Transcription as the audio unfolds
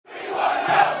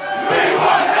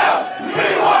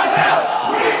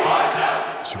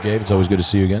up, Gabe? It's always good to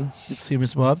see you again. Good to see you,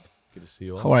 Mr. Bob. Good to see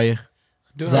you all. How are you?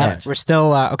 Doing Zach. all right. We're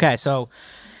still okay. So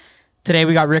today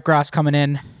we got Rick Ross coming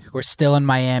in. We're still in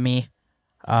Miami.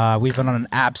 We've been on an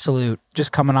absolute,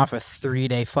 just coming off a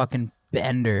 3-day fucking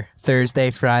bender.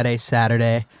 Thursday, Friday,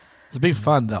 Saturday. It's been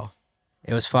fun, though.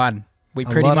 It was fun. We A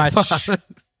pretty lot of much fun.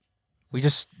 we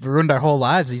just ruined our whole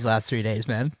lives these last 3 days,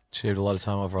 man. Shaved a lot of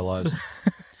time off our lives.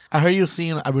 I heard you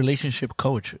seeing a relationship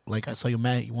coach. Like, I saw you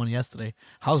met one yesterday.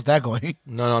 How's that going?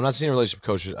 No, I'm not seeing a relationship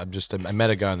coach. I met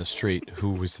a guy on the street who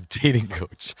was a dating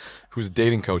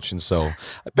coach. And so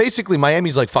basically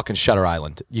Miami's like fucking Shutter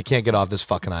Island. You can't get off this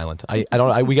fucking island. We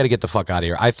got to get the fuck out of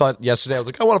here. I thought yesterday, I was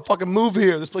like, I want to fucking move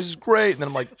here. This place is great. And then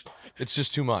I'm like, it's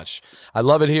just too much. I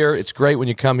love it here. It's great when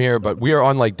you come here, but we are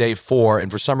on like day 4,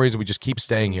 and for some reason we just keep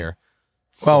staying here.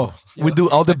 Well, we do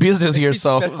all the business here,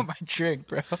 Spit on so. my drink,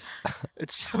 bro.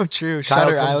 It's so true. Kyle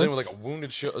Shutter comes Island. in with like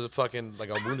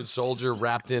a wounded soldier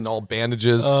wrapped in all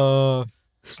bandages.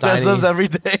 That's Steiny. us every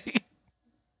day.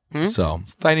 So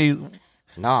Tiny.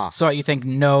 Nah. So what, you think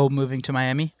no moving to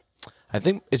Miami? I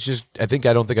don't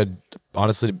think I'd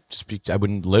honestly I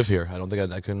wouldn't live here. I don't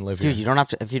think I couldn't live here. Dude, you don't have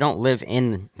to. If you don't live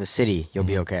in the city, you'll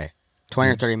be okay.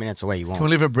 20 or 30 minutes away, you won't. Can we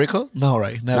live in Brickell? No,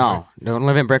 right? Never. No, don't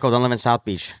live in Brickell. Don't live in South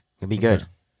Beach. You'll be good.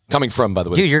 Coming from, by the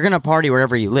way, Dude, you're going to party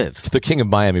wherever you live. the king of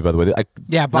Miami, by the way.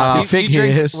 Yeah, Bob. No. you Fig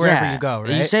drink is. wherever Yeah. you go, right?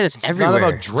 You say this It's everywhere. not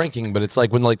about drinking, but it's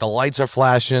like when like the lights are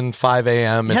flashing, 5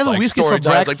 a.m. You It's have a like whiskey story for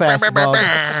time. It's like, breakfast, "Bah, bah,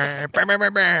 Bob." bah, bah, bah,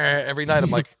 bah." Every night I'm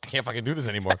like, I can't fucking do this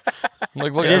anymore. I'm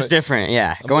like, look It at is different,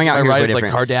 yeah. I'm Going looking out to here my is right, way it's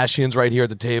different. like Kardashians right here at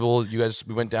the table.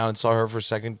 We went down and saw her for a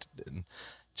second. And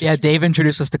Yeah, Dave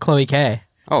introduced us to Chloe K.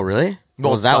 Oh, really?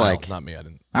 What was that Kyle, like? Not me. I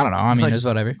didn't. I don't know. I mean, it was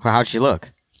whatever. Well, how'd she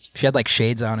look? She had like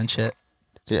shades on and shit.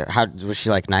 How was she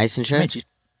like nice and I mean, shit?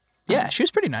 she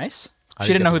was pretty nice. I She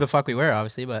didn't didn't know get who the fuck we were,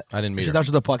 obviously, but I didn't meet Is her. it down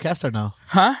to the podcast or no?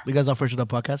 huh? You guys offer to the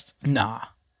podcast? Nah.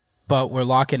 But we're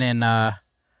locking in. Yeah,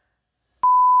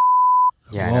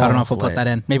 Whoa. I don't know if we'll that's put that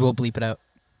in. Maybe we'll bleep it out.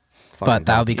 It's But fucking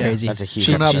that would be Yeah, crazy. that's a huge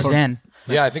She's, episode. she's in.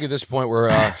 Yeah, I think at this point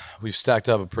we've stacked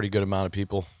up a pretty good amount of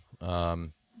people.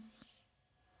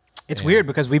 It's Yeah. weird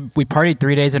because we partied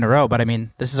 3 days in a row, but I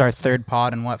mean, this is our third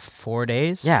pod in what, 4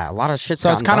 days? Yeah, a lot of shit.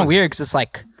 So it's kind of weird because it's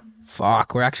like,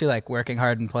 fuck, we're actually like working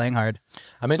hard and playing hard.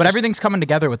 I mean, But everything's coming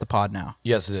together with the pod now.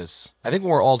 Yes, it is. I think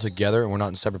when we're all together and we're not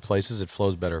in separate places, it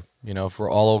flows better. You know, if we're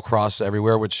all across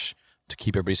everywhere, which to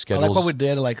keep everybody's I schedules. like what we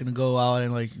did, like, and go out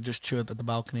and, like, just chill at the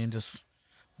balcony and just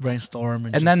brainstorm.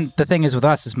 And Then the thing is with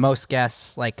us is most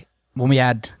guests, like when we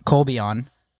had Colby on,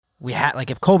 we had like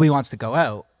if Colby wants to go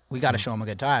out, we got to show him a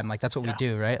good time. Like that's what we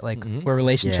do, right? Like we're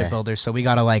relationship Yeah. builders, so we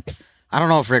got to like. I don't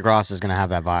know if Rick Ross is gonna have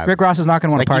that vibe. Rick Ross is not going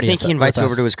to want like, to party. you think he with invites you us.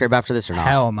 over to his crib after this or not?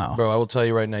 Hell no. Bro, I will tell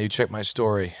you right now, you check my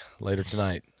story later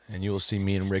tonight, and you will see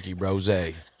me and Ricky Rose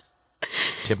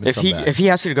tipping If some he back. if he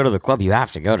asks you to go to the club, you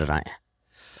have to go tonight.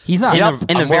 He's not. In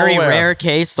the I'm well very aware. rare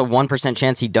case, the 1%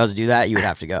 chance he does do that, you would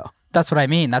have to go. That's what I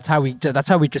mean. That's how we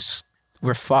just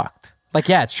we're fucked. Like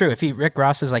yeah, it's true. If Rick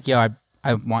Ross is like, yo,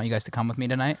 I want you guys to come with me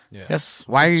tonight. yes.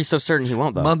 Why are you so certain he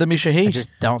won't though? Manda I Mishahi. just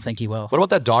don't think he will. What about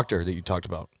that doctor that you talked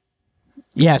about?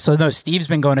 Yeah, so no, Steve's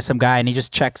been going to some guy and he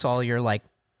just checks all your like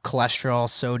cholesterol,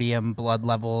 sodium, blood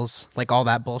levels, like all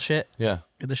that bullshit. Yeah.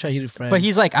 The Shahidi friend. But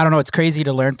he's like, I don't know, it's crazy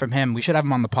to learn from him. We should have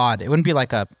him on the pod. It wouldn't be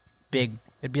like a big,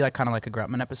 it'd be like kind of like a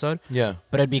Grutman episode, Yeah.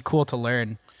 but it'd be cool to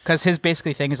learn because his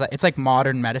basically thing is like, it's like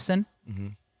modern medicine.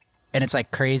 And it's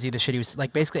like crazy the shit he was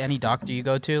like basically any doctor you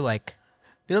go to, like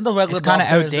You know the regular it's kind of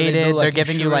doctors that they outdated. do, like, They're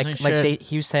giving you insurance like and shit.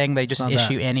 he was saying they just not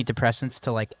issue antidepressants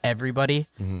to like everybody,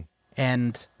 Mm-hmm.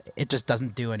 and it just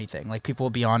doesn't do anything. Like people will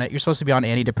be on it. You're supposed to be on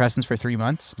antidepressants for 3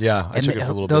 months. Yeah, I and took it for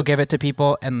a little they'll bit. give it to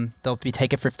people and they'll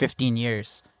take it for 15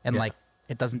 years, and Yeah. like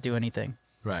it doesn't do anything.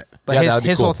 Right. But yeah, that would be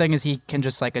his cool. whole thing is he can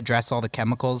just like address all the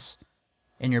chemicals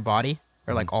in your body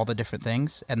or like all the different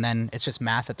things, and then it's just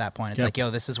math at that point. It's Yep. like,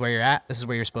 yo, this is where you're at. This is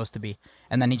where you're supposed to be,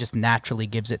 and then he just naturally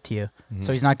gives it to you. Mm-hmm.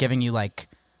 So he's not giving you like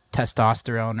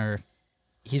testosterone or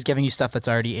he's giving you stuff that's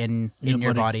already in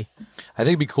your body. I think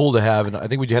it'd be cool to have, and I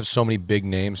think we'd have so many big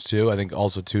names too. I think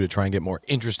also too to try and get more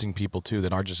interesting people too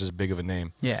that aren't just as big of a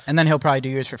name. Yeah, and then he'll probably do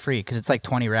yours for free because it's like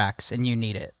 20 racks and you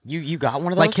need it. You got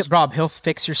one of Like those? Rob, he'll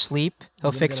fix your sleep.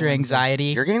 He'll fix your anxiety.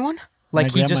 You're getting one?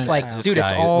 Like My he just grandma- like, This dude,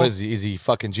 it's Guy, all. what is he? Is he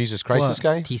fucking Jesus Christ? What? This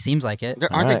guy? He seems like it.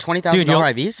 Aren't they Alright. $20,000 Dude, you'll-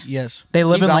 IVs? Yes. They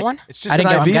live You in got like. one? It's just I an didn't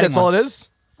get- I'm IV. getting That's all one. it is.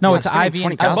 No, Yeah, it's it's gonna IV. be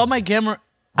and- I bought my camera.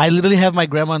 I literally have my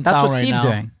grandma in That's town what right Steve's now.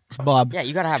 doing. It's Bob. Yeah,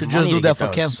 you gotta have Should money just do to that get for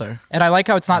those. cancer. And I like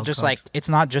how it's not Oh, just gosh. like it's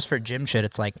not just for gym shit.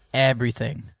 It's like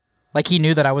everything. Like he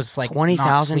knew that I was like $20,000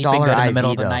 not sleeping good in the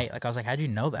middle of the IV though. night. Like I was like, how'd you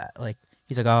know that? Like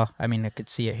he's like, oh, I mean, I could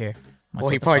see it here. Like, Well,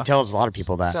 what he the probably fuck? tells a lot of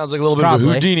people that. Sounds like a little bit of Probably.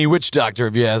 a Houdini witch doctor,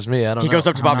 if you ask me. I don't He know. goes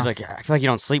up to Bob. know. He's like, I feel like you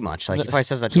don't sleep much. Like he probably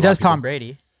says that. To He a lot does of people. Tom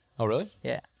Brady. Oh, really?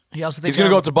 Yeah. He also He's gonna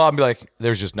go up to Bob and be like,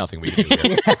 "There's just nothing we can do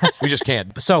here. We just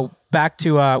can't." So back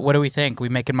to what do we think? We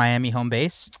making Miami home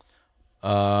base?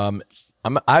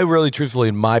 I really, truthfully,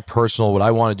 in my personal, what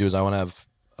I want to do is I want to have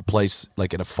a place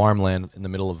like in a farmland in the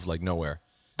middle of like nowhere.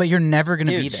 But you're never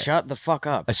gonna be Dude, there. shut the fuck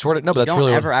up. I swear to no, but You that's don't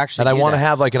really ever actually and I do want to that.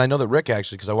 have like, and I know that Rick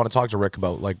actually, because I want to talk to Rick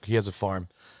about like he has a farm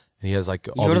and he has like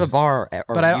You all go to these- the bar, or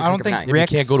But I you don't drink every think night. You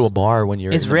Rick's- can't go to a bar when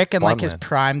you're Is in the Rick in like his farmland.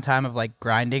 prime time of like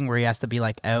grinding where he has to be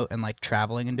like out and like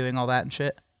traveling and doing all that and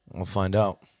shit? We'll find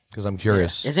out because I'm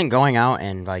curious. Isn't going out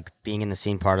and like being in the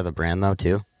scene part of the brand though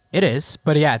too? It is,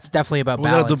 but yeah, it's definitely about We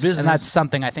gotta do balance, business. and that's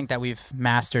something I think that we've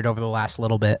mastered over the last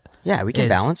little bit. Yeah, we can is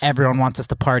balance. Everyone wants us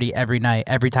to party every night.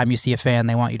 Every time you see a fan,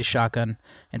 they want you to shotgun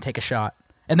and take a shot,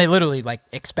 and they literally like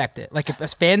expect it. Like if a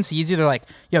fan sees you, they're like,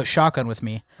 "Yo, shotgun with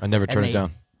me." I never And turn they- it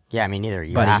down. Yeah, me neither.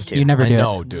 You Buddy, have to. you never I do.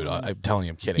 know, dude. I'm telling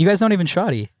you, I'm kidding. You guys don't even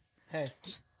shotty. Hey.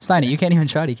 Steiny, you can't even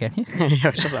shotty, can you? Yeah,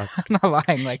 shut up. I'm not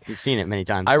lying. Like, You've seen it many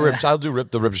times. I'll do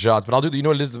the rip shots, but I'll do the, you know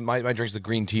what it is? My drinks, the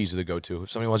green teas are the go-to. If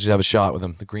somebody wants you to have a shot with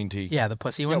them, the green tea. yeah, the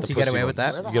pussy ones. The You get pussy away with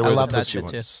ones. that. You get away I with love the that pussy shit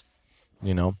too. ones.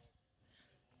 You know? All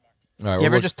right, You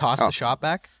ever well, just toss the shot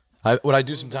back? what I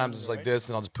do sometimes is like this,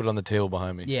 and I'll just put it on the table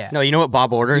behind me. Yeah. No, you know what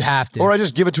Bob orders? you have to. Or I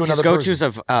just give it to His another go-tos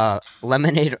person. of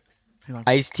lemonade,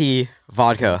 iced tea,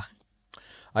 vodka.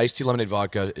 Iced tea lemonade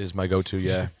vodka is my go-to,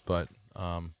 yeah. But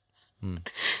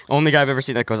Only guy I've ever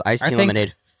seen that goes iced tea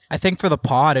lemonade. I think for the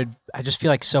pod, I just feel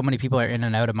like so many people are in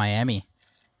and out of Miami.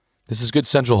 this is good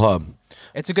central hub,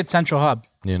 It's a good central hub.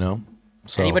 you know?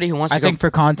 So Anybody who wants to I go, think for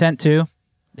content too,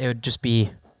 it'd just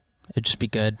be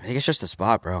good. I think it's just a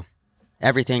spot, bro.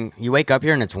 Everything. You wake up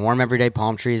here and it's warm every day.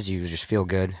 Palm trees. You just feel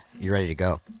good. You're ready to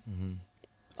go.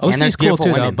 OC there's is cool beautiful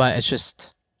too though, women. but it's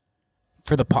just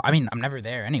for the pod. I mean, I'm never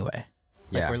there anyway.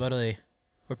 Like Yeah.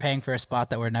 we're paying for a spot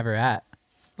that we're never at.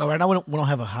 But right now we don't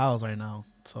have a house right now,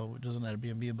 so it doesn't have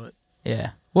Airbnb. But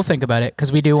Yeah, we'll think about it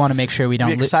because we do want to make sure we don't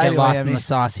get excited, lost in Miami. the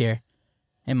sauce here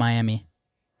in Miami.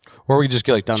 or we just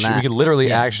get like, Done we that. could literally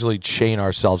Yeah. actually chain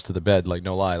ourselves to the bed, like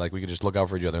no lie. Like we could just look out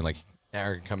for each other and like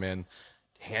Aaron can come in,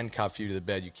 handcuff you to the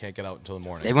bed. You can't get out until the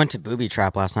morning. They went to Booby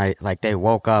Trap last night. Like they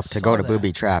woke up to go to that.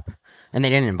 Booby Trap, and they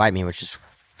didn't invite me, which is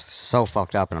so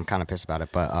fucked up, and I'm kind of pissed about it.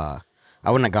 But I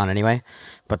wouldn't have gone anyway.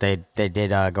 But they did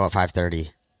go at 5:30.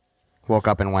 Woke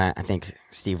up and went. I think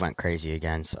Steve went crazy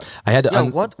again. So I had to. yo,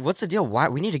 what's the deal? Why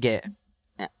we need to get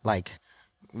like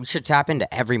we should tap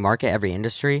into every market, every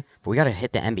industry, but we got to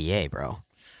hit the NBA, bro.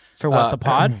 For what the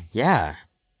pod? Yeah,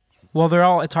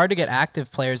 Well, it's hard to get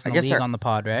active players in I the guess league they're- on the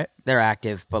pod, right? they're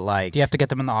active, but like Do you have to get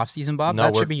them in the off season, Bob? No,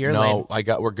 that we're- should be your no, lane.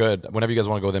 we're good. Whenever you guys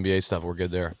want to go with NBA stuff, we're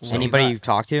good there. So, anybody you've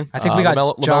talked to. I think we got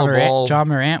LaMelo John Ball. Morant. John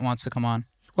Morant wants to come on.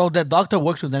 well, that doctor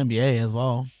works with the NBA as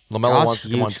well. LaMelo Josh wants to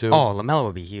come on huge. too. Oh, LaMelo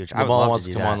would be huge. I would LaMelo love wants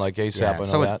to to do come that. on like ASAP. Yeah. I know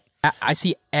So would- that. I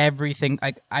see everything.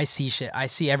 Like I see shit. I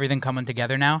see everything coming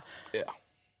together now. Yeah.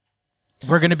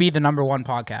 We're gonna be the number one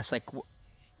podcast. Like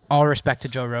all respect to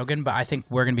Joe Rogan, but I think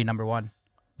we're gonna be number one.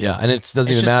 Yeah, and it doesn't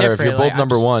It's even just matter if you're different, both like, I'm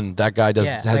number just- one. That guy does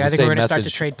Yeah, has like, the I think same we're gonna start to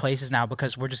message. trade places now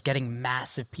because we're just getting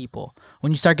massive people.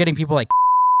 When you start getting people like,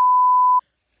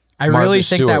 I Martha really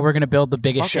think Stewart. that we're gonna build the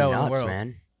biggest Fucking show nuts, in the world.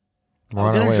 man. We're on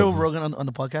our Getting way. Joe Rogan on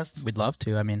the podcast. We'd love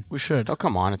to. I mean, We should. They'll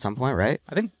come on at some point, right?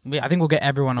 I think we'll get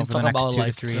everyone over the talk next about 2 to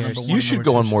life, 3 the years. number You one should number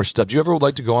go two on show. more stuff. Do you ever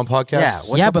like to go on podcasts? Yeah,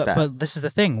 what's Yeah, up with but that? this is the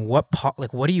thing. What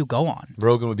do you go on?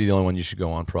 Rogan would be the only one you should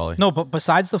go on, probably. No, but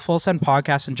besides the Full Send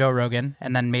podcast and Joe Rogan,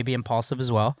 and then maybe Impulsive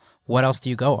as well, what else do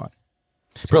you go on?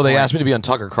 Bro, they asked me to be on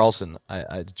Tucker Carlson.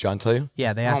 Did John tell you?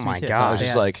 Yeah, they Oh asked my me too. God. I was They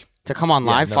just asked- like, To come on yeah,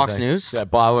 live, no, Fox thanks. News? Yeah,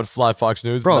 Bob would fly Fox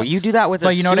News. Bro, No. you do that with a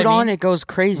But you know what suit I on, mean? it goes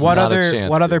crazy. what Not a other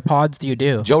chance, what other dude. pods do you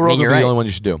do? Joe Rogan would you're be the right. only one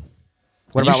you should do.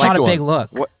 What you about should like a go big on.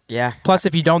 look? What? Yeah, Plus,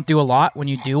 if you don't do a lot, when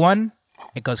you do one,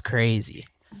 it goes crazy.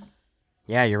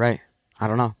 yeah, you're right. I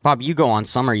don't know. Bob, you go on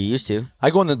some, or you used to,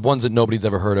 I go on the ones that nobody's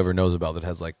ever heard of or knows about that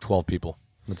has like 12 people.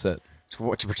 That's it.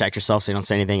 to protect yourself so you don't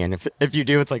say anything. And if you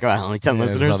do, it's like, oh, only 10 Yeah,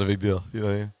 it's listeners. not a big deal. You know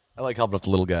what I mean? I like helping out the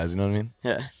little guys. You know what I mean?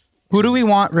 Yeah. Who do we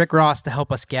want Rick Ross to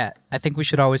help us get? I think we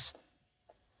should always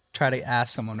try to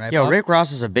ask someone, right? Yo, Bob? Rick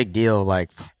Ross is a big deal. Like,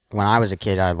 when I was a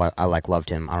kid, I loved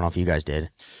him. I don't know if you guys did.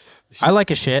 I like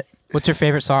his shit. What's your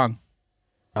favorite song?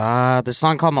 The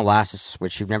song called Molasses,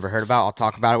 which you've never heard about. I'll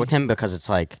talk about it with him because it's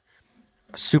like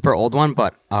a super old one,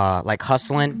 but like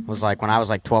Hustlin' was like when I was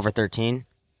like 12 or 13.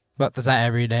 But is that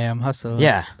every day I'm hustle?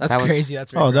 Yeah, that's that was- crazy.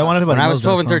 That's Rick Oh, that Ross. one everybody When I knows was that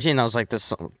 12 and song. 13, I was like,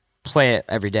 this play it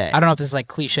every day. I don't know if this is like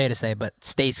cliche to say, but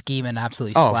Stay Scheming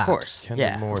absolutely Oh, slaps. of course. Kendrick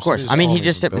Yeah, Morris. of course. There's I mean, all he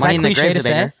just these said big- Money in the cliche Grave's to a say?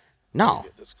 banger. No,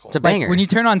 it's a Like banger. when you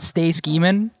turn on Stay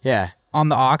Scheming, Yeah. on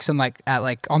the aux and like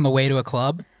on the way to a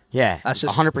club. Yeah, That's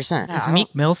just 100%. Is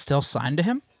Meek Mill still signed to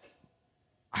him?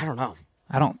 I don't know.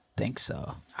 I don't think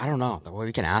so. I don't know. Well,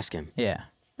 we can ask him. Yeah.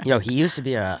 Yo, he used to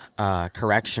be a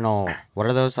correctional. What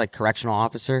are those, like, correctional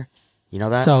officer? You know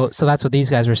that? So that's what these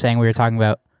guys were saying. We were talking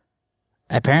about.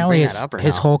 Apparently, bring that up or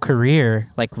his no? whole career,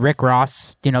 like Rick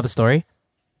Ross. Do you know the story?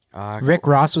 Uh, Rick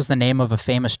Ross was the name of a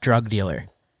famous drug dealer,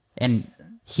 and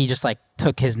he just like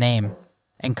took his name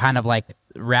and kind of like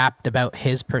rapped about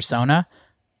his persona,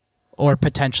 or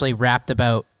potentially rapped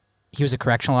about. He was a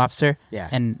correctional officer, Yeah.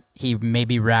 and he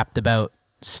maybe rapped about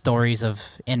stories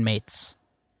of inmates.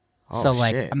 Oh, So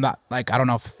like, shit. I'm not like I don't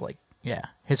know if like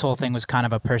his whole thing was kind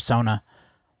of a persona.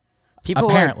 people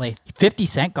Apparently, 50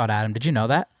 Cent got at him. Did you know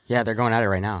that? yeah, they're going at it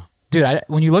right now. Dude,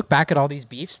 when you look back at all these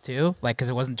beefs too, like, because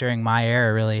it wasn't during my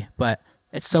era really, but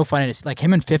it's so funny to see, like,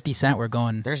 him and 50 Cent were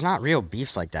going. There's not real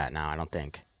beefs like that now, I don't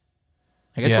think.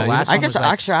 I guess Yeah, the last I one guess, was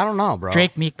like, actually, I don't know, bro.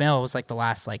 Drake Meek Mill was like the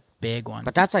last like big one.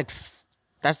 But that's like,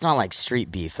 that's not like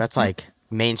street beef. That's like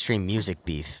mainstream music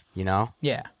beef, you know?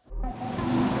 Yeah.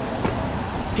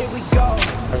 Here we go.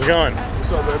 How's it going?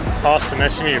 What's up, baby? Awesome.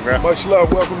 Nice to meet you, bro. Much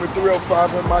love. Welcome to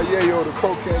 305 in my Yayo, the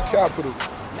cocaine capital,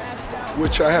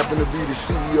 which I happen to be the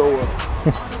CEO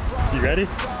of. You ready?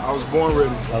 I was born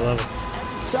ready. I love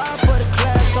it. Time for the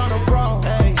class on the road,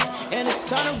 hey, and it's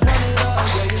time to run it up,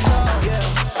 yeah, you know,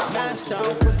 yeah. Man's down,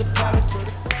 put the powder to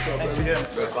the.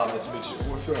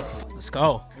 What's up? Let's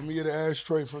go. Let me get an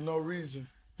ashtray for no reason.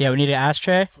 Yeah, we need an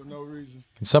ashtray. For no reason.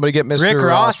 Can somebody get Mr. Rick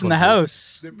Ross in the one, please?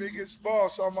 house. The biggest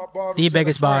boss on my bottles. The in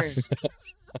biggest frame. boss.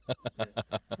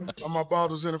 On my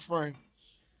bottles in a frame.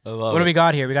 I love What do it. we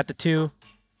got here? We got the two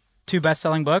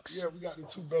best-selling books. Yeah, we got the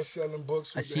 2 best-selling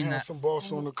books with the seen that. handsome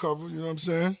boss on the cover. You know what I'm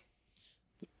saying?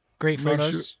 Great Make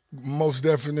photos. sure, most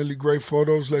definitely great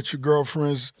photos. Let your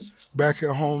girlfriends back at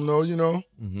home know, you know,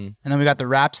 And then we got the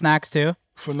rap snacks too.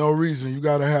 for no reason. You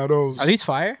gotta have those. Are these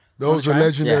fire? Those are Wanna try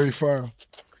 'em? legendary fire.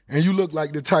 And you look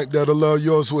like the type that'll love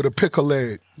yours with a pickle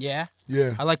leg. Yeah.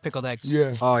 Yeah. I like pickled eggs.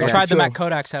 Yeah. Oh, I yeah. tried them tell. at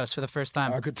Kodak's house for the first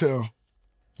time. I could tell.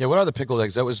 Yeah, what are the pickled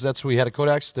eggs? That's we had at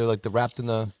Kodak's. They're like the wrapped in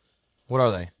the. What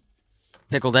are they?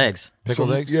 Pickled eggs. Pickled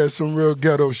Some- eggs. Yeah, some real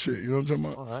ghetto shit. You know what I'm talking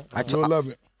about? All right. You'll love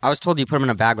it. I was told you put them in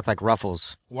a bag with like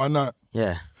Ruffles. Why not?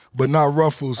 Yeah. But not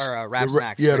Ruffles. Or, Rap The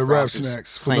Snacks, Yeah, Rick the rap Ross's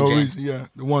snacks. For Plain no Jane. reason. Yeah,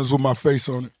 the ones with my face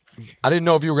on it. I didn't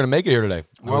know if you were going to make it here today.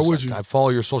 Why would you? I follow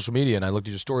your social media and I looked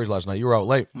at your stories last night. You were out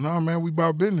late. No, man, we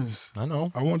about business. I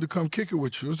know. I wanted to come kick it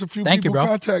with you. There's a few Thank you, people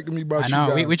bro. contacted me about I you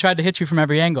know. guys. We tried to hit you from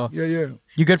every angle. Yeah.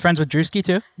 You good friends with Drewski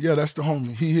too? Yeah, that's the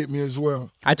homie. He hit me as well.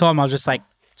 I told him I was just like,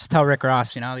 just tell Rick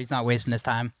Ross, you know, he's not wasting his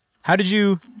time. How'd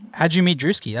you meet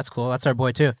Drewski? That's cool. That's our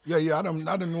boy too. Yeah, I done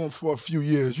know him for a few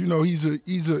years. You know, he's a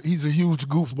huge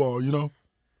goofball, you know?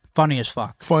 Funny as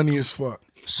fuck. Funny as fuck.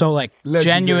 So like Legendary.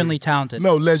 genuinely talented.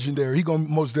 No, legendary. He gonna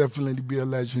most definitely be a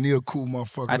legend. He a cool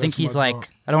motherfucker. I think That's he's my like dog.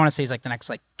 I don't want to say he's like the next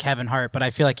like Kevin Hart, but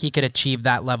I feel like he could achieve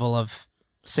that level of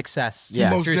success. Yeah.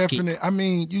 most Drewski. definitely. I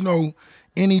mean, you know,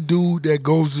 any dude that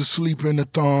goes to sleep in the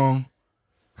thong,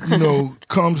 you know,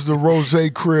 comes to Rose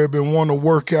crib and want to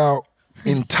work out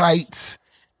in tights,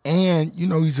 and you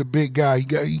know he's a big guy.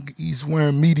 He's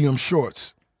wearing medium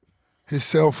shorts. His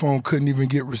cell phone couldn't even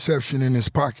get reception in his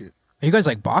pocket. Are you guys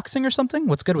like boxing or something?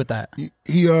 What's good with that?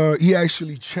 He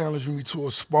actually challenged me to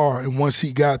a spar, and once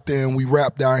he got there and we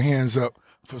wrapped our hands up,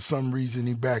 for some reason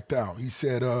he backed out. He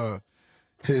said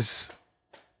his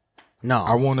No.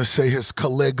 I want to say his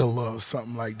Caligula or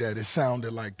something like that. It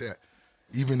sounded like that.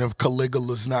 Even if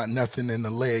Caligula's not nothing in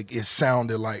the leg, it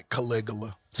sounded like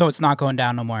Caligula. So it's not going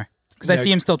down no more. Because I Yeah.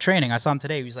 see him still training. I saw him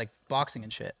today. He was like boxing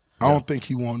and shit. I don't think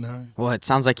he won that. Well, it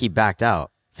sounds like he backed out.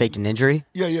 Faked an injury?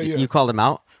 Yeah. You called him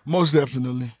out? Most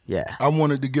definitely. Yeah. I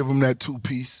wanted to give him that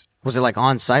 2-piece. Was it like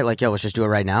on site? Like, yo, let's just do it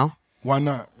right now? Why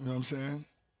not? You know what I'm saying?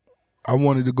 I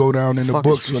wanted to go down in the Fuck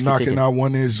is books for Drewski knocking thinking? out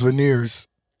one of his veneers.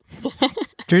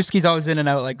 Drewski's always in and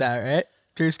out like that, right?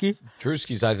 Drewski?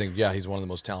 Drewski's, I think, yeah, he's one of the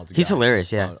most talented He's guys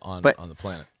hilarious, yeah. on But- the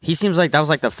planet. He seems like that was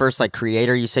like the first like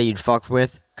creator you say you'd fucked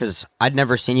with. Because I'd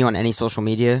never seen you on any social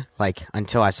media like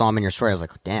until I saw him in your story. I was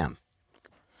like, damn.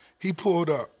 He pulled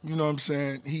up. You know what I'm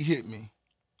saying? He hit me.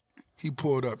 He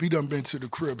pulled up. He done been to the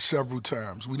crib several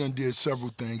times. We done did several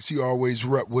things. He always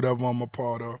rep whatever I'm a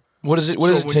part of. What does So it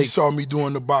when he take? saw me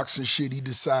doing the boxing shit, he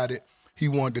decided he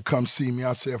wanted to come see me.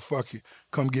 I said, fuck it.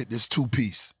 Come get this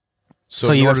 2-piece.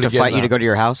 So in you order have to get fight you that- to go to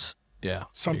your house? Yeah.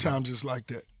 Sometimes it's like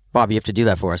that. Bob, you have to do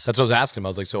that for us. That's what I was asking him. I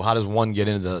was like, so how does one get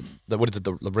into the what is it,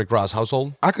 the Rick Ross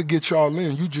household? I could get y'all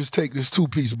in. You just take this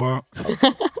 2-piece, Bob.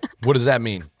 What does that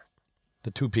mean?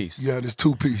 The 2-piece. Yeah, this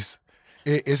 2-piece.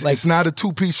 It's Like- it's not a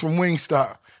 2-piece from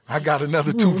Wingstop. I got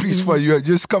another 2-piece for you.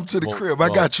 Just come to the crib. I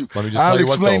got you. let me just I'll tell you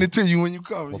what, explain though. it to you when you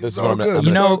come. this It's is what all I'm gonna- good. I'm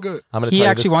It's gonna- all good. I'm gonna He tell you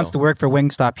actually this, wants though. to work for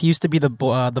Wingstop. He used to be the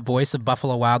voice of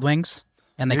Buffalo Wild Wings,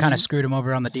 and they kind of screwed him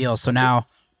over on the deal. So now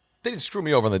They didn't screw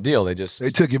me over on the deal. They just They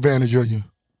took advantage of you.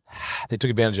 they took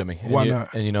advantage of me. Why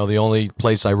not? And you know, the only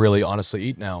place I really honestly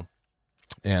eat now,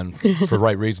 and for the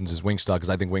right reasons, is Wingstop, because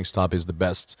I think Wingstop is the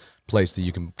best place that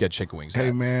you can get chicken wings. Hey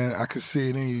at. man, I can see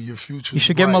it in you. Your future. you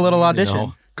should give him a little audition.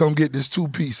 know. Come get this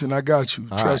 2-piece, and I got you.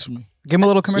 Trust me. Give him a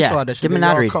little commercial Yeah, audition. give him Then an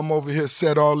ad y'all read. come over here,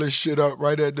 set all this shit up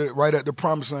right at the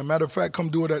Promised Land. Matter of fact, come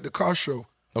do it at the car show.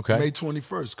 Okay. May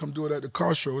 21st. Come do it at the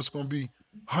car show. It's gonna be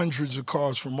hundreds of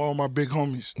cars from all my big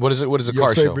homies. What is it? What is a Your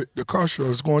car show? favorite, the car show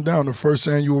is going down. The first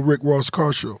annual Rick Ross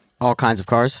car show. All kinds of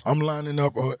cars. I'm lining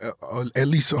up at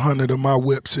least 100 of my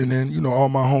whips, and then all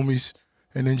my homies,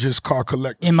 and then just car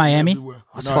collectors In Miami? everywhere.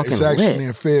 That's No, fucking it's actually lit.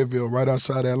 in Fayetteville, right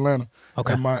outside Atlanta.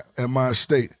 Okay. At my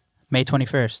estate, May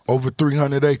 21st. over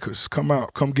 300 acres. Come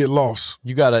out, come get lost.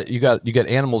 You got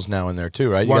animals now in there too,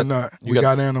 right? Why not? You We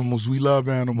got animals. We love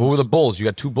animals. What were the bulls? You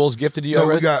got 2 bulls gifted to you No,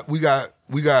 already?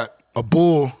 we got a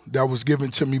bull that was given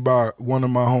to me by one of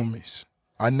my homies.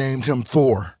 I named him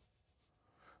Thor.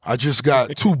 I just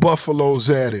got 2 buffaloes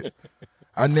added.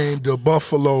 I named the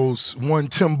buffaloes, one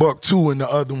Timbuktu and the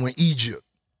other one Egypt.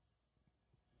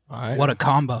 All right. What a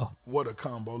combo. What a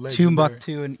combo! Legendary.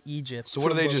 Timbuktu in Egypt. So what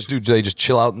do they just do? Do they just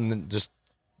chill out and then just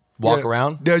walk Yeah,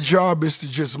 around? Their job is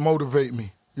to just motivate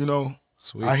me.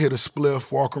 Sweet. I hit a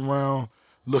spliff, walk around,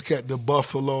 look at the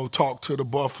buffalo, talk to the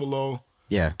buffalo,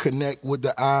 Yeah. connect with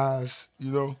the eyes.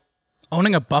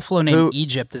 Owning a buffalo named Who-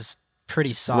 Egypt is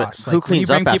pretty sauce. who Like when you cleans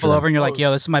bring up people after over and you're like, them?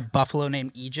 "Yo, this is my buffalo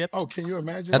named Egypt." Oh, can you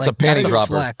imagine? That's Like, a panty That's a dropper.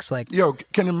 flex. Like Yo,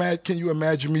 can you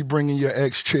imagine me bringing your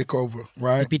ex chick over,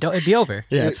 right? it'd be over.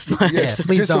 Yeah, it's Yeah, fun. Yeah,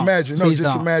 please just don't. imagine. Please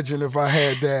just don't. imagine if I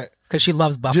had that. Because she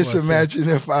loves buffalo. Just imagine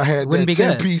if I had Wouldn't that be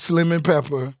good. 10-piece lemon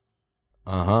pepper.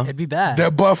 It'd be bad.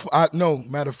 That no,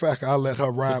 matter of fact, I'll let her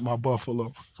ride my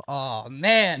buffalo. Oh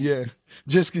man. Yeah,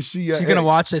 just because she's She's gonna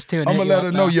watch this too. And I'm hit gonna you let up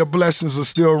her know now. your blessings are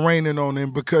still raining on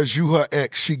him because you her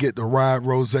ex. She get to ride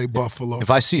Rose Buffalo. If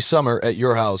I see Summer at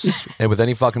your house and with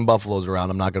any fucking buffaloes around,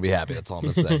 I'm not gonna be happy. That's all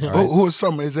I'm gonna say. All right? Who is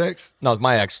Summer? His ex? No, it's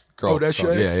my ex girl. Oh, that's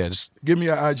your ex? Yeah, just Give me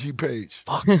your IG page.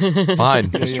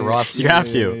 fine, Mr. Ross. You have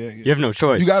Yeah, to. yeah. You have no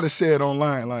choice. You got to say it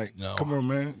online. Like, No. come on,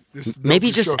 man. This is the Maybe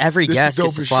dopest just show. every This is guest the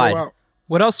gets to dopest slide. show out.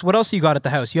 What else you got at the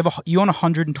house? You own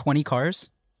 120 cars?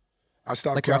 I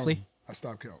stopped Like, counting. roughly? I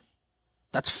stopped counting.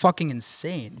 That's fucking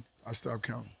insane. I stopped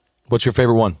counting. What's your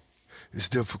favorite one? It's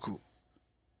difficult.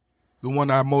 The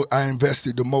one I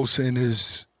invested the most in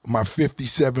is my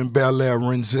 57 Bel Air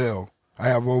Renzel. I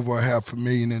have over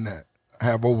 $500,000 in that. I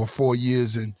have over 4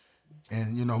 years and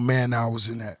man hours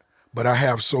in that. But I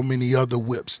have so many other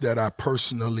whips that I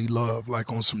personally love, like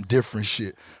on some different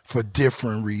shit for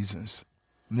different reasons.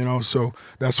 So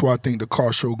that's why I think the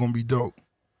car show gonna be dope.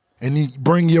 And you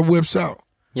bring your whips out.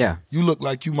 Yeah. You look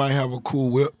like you might have a cool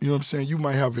whip. You know what I'm saying? You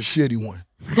might have a shitty one.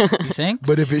 You think?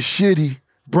 But if it's shitty,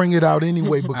 bring it out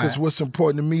anyway because what's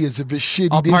important to me is if it's shitty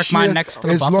I'll this park mine year, next to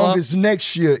the as Buffalo. long as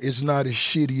next year it's not as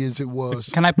shitty as it was.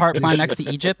 Can I park mine next to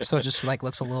Egypt so it just like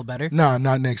looks a little better? Nah,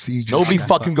 not next to Egypt. Nobody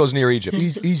fucking goes near Egypt.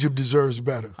 Egypt deserves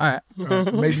better. All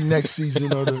right. Maybe next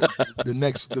season or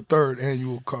the third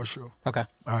annual car show. Okay.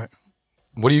 All right.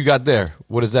 What do you got there?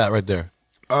 What is that right there?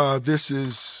 This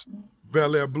is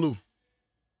Bel Air Blue.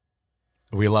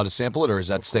 Are we allowed to sample it, or is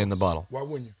that stay in the bottle? Why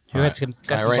wouldn't you? You All got right. some, Can I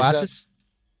got some arrange that? glasses?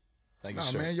 Thank you, Nah,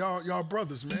 sir. man, y'all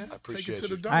brothers, man. Take appreciate it to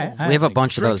you. the All right, dome. all right. We have a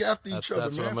bunch of Drink those. after each That's other,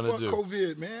 what man. I'm gonna Fuck do.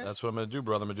 COVID, man. That's what I'm gonna do,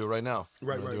 brother. I'm gonna do it right now.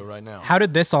 Right, I'm gonna do right. it right now. How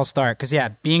did this all start? Because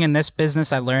being in this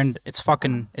business, I learned it's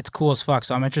cool as fuck.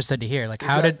 So I'm interested to hear. Like,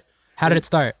 how did it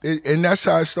start? And that's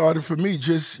how it started for me.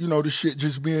 Just the shit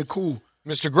just being cool.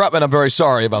 Mr. Grutman, I'm very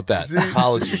sorry about that.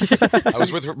 Apologies. I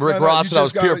was with Rick No, Ross you and I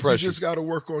was just peer gotta- pressure. You just got to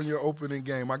work on your opening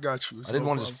game. I got you. It's I didn't no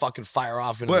want to just problem. fucking fire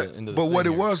off into But the but thing what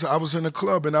it here. was, I was in a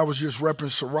club and I was just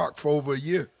repping Ciroc for over a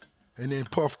year, and then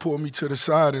Puff pulled me to the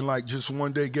side and like just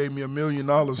one day gave me $1 million.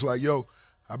 Like, yo,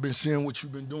 I've been seeing what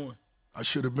you've been doing. I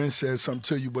should have been said something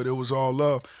to you, but it was all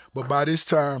love. But by this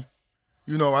time,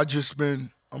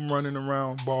 I'm running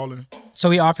around balling. So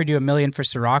he offered you $1 million for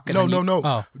Ciroc? and then you- No.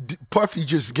 Oh, Puffy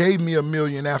just gave me $1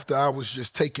 million after I was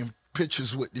just taking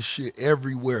pictures with this shit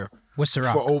everywhere with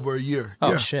Ciroc. for over a year.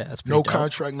 Oh, Yeah. shit, that's pretty no dope.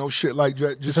 contract, no shit like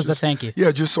that. Just as a thank you.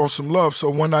 Yeah, just on some love. So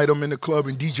one night I'm in the club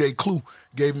and DJ Clue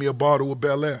gave me a bottle of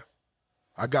Bel Air.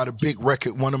 I got a big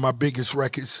record, one of my biggest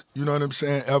records, you know what I'm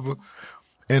saying, ever.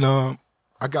 And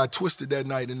I got twisted that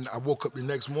night and I woke up the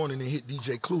next morning and hit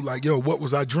DJ Clue like, yo, what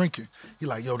was I drinking? He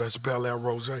like, yo, that's Bel Air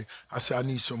Rosé. I said, I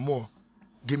need some more.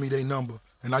 Give me their number.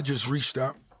 And I just reached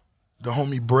out. The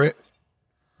homie Brett,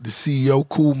 the CEO,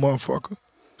 cool motherfucker,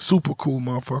 super cool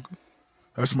motherfucker.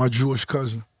 That's my Jewish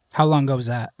cousin. How long ago was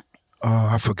that?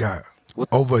 I forgot.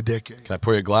 Over a decade. Can I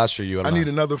pour you a glass or you? I need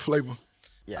another flavor.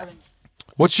 Yeah.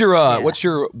 What's your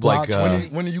like?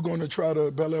 When are you going to try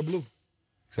the Bel Air Blue?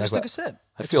 Just took a sip.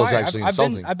 I feel it's actually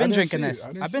insulting. I've been I didn't drinking see it. this. I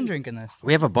didn't I've been see it. drinking this.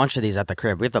 We have a bunch of these at the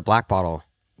crib. We have the black bottle.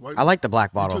 What? I like the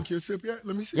black You bottle. took your sip yet?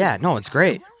 Let me see. Yeah, no, it's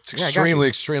great. It's Yeah, I got extremely, you.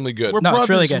 extremely good. We're No, brothers, it's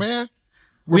really good. man.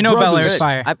 We We're know Bel brothers. Air's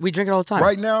fire. We drink it all the time.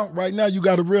 Right now, you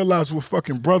got to realize we're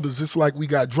fucking brothers. It's like we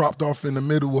got dropped off in the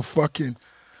middle of fucking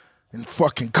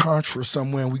Contra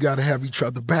somewhere, and we got to have each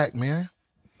other back, man.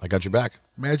 I got your back.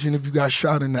 Imagine if you got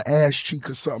shot in the ass cheek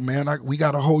or something, man. We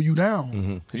got to hold you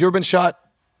down. Have you ever been shot?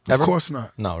 Ever? Of course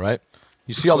not. No, right?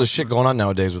 You see all this shit going on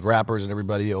nowadays with rappers and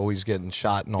everybody always getting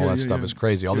shot and all that stuff. yeah. It's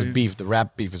crazy. All this Yeah. beef, the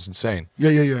rap beef is insane.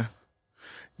 Yeah.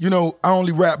 You know, I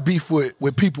only rap beef with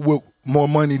people with more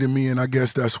money than me, and I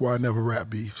guess that's why I never rap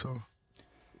beef. So,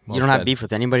 Well You don't have said. beef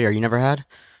with anybody, or you never had?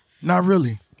 not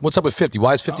really. What's up with 50?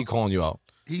 Why is 50 calling you out?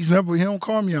 He don't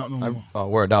call me out no more. Oh,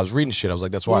 word. No, I was reading shit. I was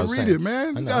like, that's why I Well, was read saying. it,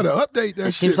 man. I You know. got to update that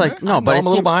It shit, seems like man. no, but I'm it a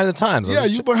little seems behind the times. I was Yeah,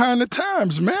 just- you behind the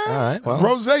times, man. All right, well.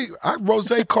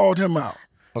 Rose called him out.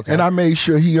 Okay. And I made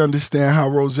sure he understand how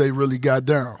Rose really got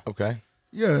down. Okay.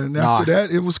 Yeah, and after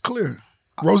that, it was clear.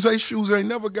 Rose shoes ain't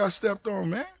never got stepped on,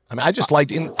 man. I mean, I just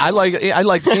liked I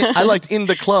liked In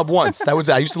the Club once. That was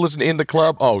I used to listen to In the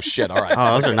Club. Oh shit! All right.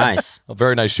 Oh, those are nice. Oh,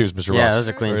 very nice shoes, Mr. Yeah, Ross. those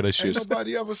are clean. Very nice Ain't shoes.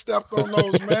 nobody ever stepped on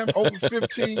those, man. Over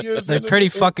 15 years. They're in the- pretty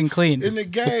in- fucking clean. In the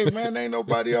game, man, ain't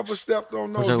nobody ever stepped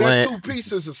on those. Those are That lit.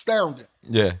 2-piece is astounding.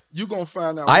 Yeah. You gonna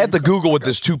find out. I when had to you come. Google what I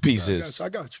this got you. 2-piece is. I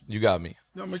got you. You got me.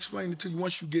 I'm gonna explain it to you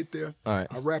once you get there. All right.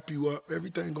 I wrap you up.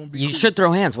 Everything gonna be. You cool. should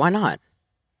throw hands. Why not?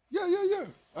 Yeah.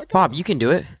 I got Bob, you can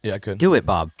do it. Yeah, I could. Do it,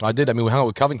 Bob. I did. I mean, we hung out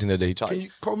with Covington the other day. He taught. Can you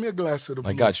pour me a glass of the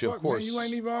blue? I got you, Fuck, of course. Man, you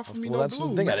ain't even offered me Well, no that's blue.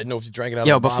 the thing. I man. didn't know if you drank it out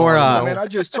Yo, of the bottle. before, I don't Man, know. I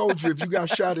just told you if you got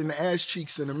shot in the ass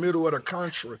cheeks in the middle of the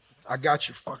Contra, I got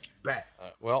your fucking back.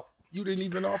 Well, You didn't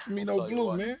even offer me no tell you blue,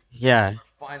 what. man. Yeah.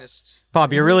 finest.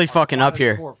 Bob, you're really fucking up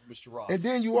here. Mr. Ross. And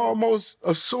then you almost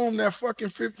assumed that fucking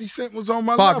 50 Cent was on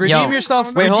my Bob, level. redeem Yo, yourself.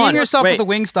 wait, hold redeem on. yourself Wait. with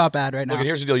the Wingstop ad right now. Look,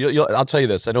 here's the deal. I'll tell you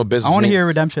this. I know business. I wanna means- hear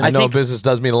redemption. I I know think- business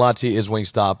does mean a lot to you is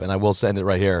Wingstop, and I will send it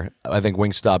right here. I think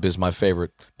Wingstop is my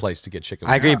favorite place to get chicken.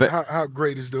 I agree, How- but how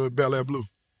great is the Bel Air Blue?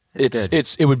 good.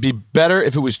 It would be better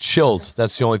if it was chilled.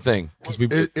 That's the only thing. Because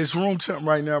It's room temp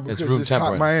right now because room it's temp hot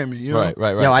right- Miami. You know?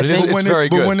 right. Yo, I But it is- think- it's When very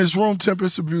but good. when it's room temp,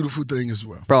 it's a beautiful thing as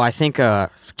well. bro, I think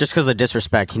just because of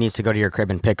disrespect, he needs to go to your crib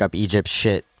and pick up Egypt's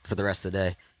shit for the rest of the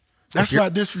day. That's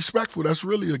not disrespectful. That's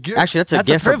really a gift. Actually, that's a That's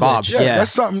a gift for Bob. privilege. yeah,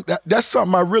 that's something. That's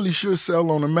something I really should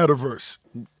sell on the metaverse.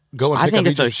 Go and I pick think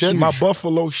up it's a Egypt's shit. huge- My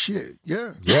buffalo shit.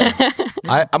 Yeah.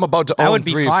 Yeah, I'm about to That own would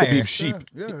be 3 fire. Khabib sheep.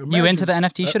 Yeah. You imagine. into the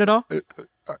NFT shit at all?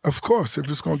 Of course, if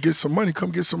it's gonna get some money,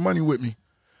 come get some money with me.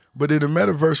 But in the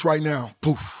metaverse right now,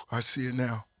 poof, I see it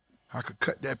now. I could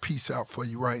cut that piece out for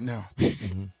you right now.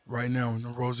 Right now in the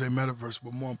Rose Metaverse.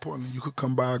 But more importantly, you could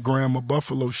come buy a gram of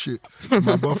buffalo shit.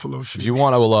 My buffalo shit. If you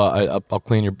want, I will. I'll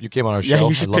clean your. You came on our Yeah, show.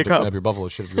 you should I'd love pick to clean up. up your buffalo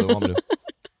shit if you really want me to.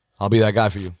 I'll be that guy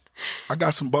for you. I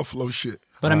got some buffalo shit.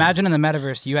 But imagine in the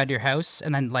metaverse, you had your house,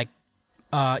 and then like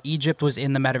Egypt was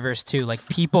in the metaverse too. Like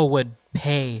people would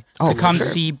pay to come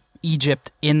see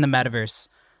Egypt in the metaverse.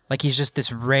 Like he's just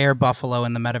this rare buffalo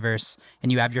in the metaverse,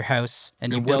 and you have your house,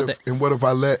 and you And build what, it. if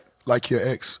I let like your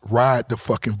ex ride the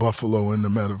fucking buffalo in the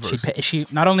metaverse? She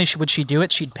not only would she do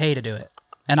it, she'd pay to do it,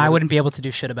 and I wouldn't be able to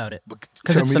do shit about it because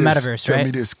Tell it's me the this, metaverse, Tell right?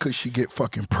 me this, could she get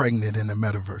fucking pregnant in the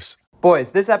metaverse?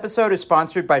 Boys, this episode is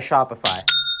sponsored by Shopify.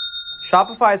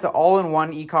 Shopify is an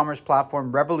all-in-one e-commerce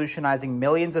platform revolutionizing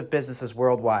millions of businesses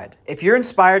worldwide. If you're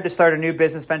inspired to start a new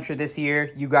business venture this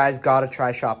year, you guys gotta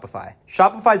try Shopify.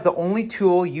 Shopify is the only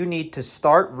tool you need to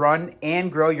start, run,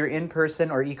 and grow your in-person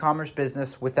or e-commerce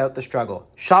business without the struggle.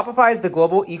 Shopify is the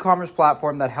global e-commerce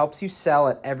platform that helps you sell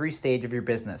at every stage of your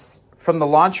business. From the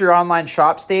launch your online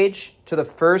shop stage to the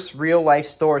first real-life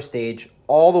store stage,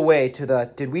 all the way to the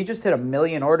did we just hit 1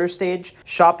 million order stage,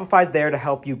 Shopify's there to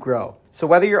help you grow. So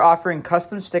whether you're offering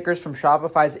custom stickers from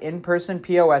Shopify's in-person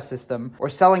POS system or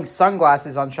selling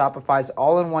sunglasses on Shopify's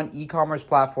all-in-one e-commerce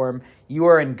platform, you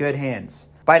are in good hands.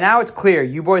 By now it's clear,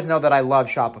 you boys know that I love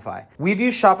Shopify. We've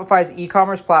used Shopify's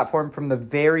e-commerce platform from the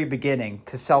very beginning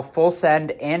to sell full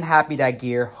send and Happy Dad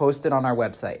gear hosted on our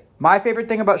website. My favorite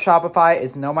thing about Shopify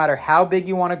is no matter how big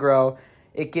you want to grow,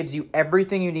 it gives you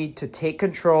everything you need to take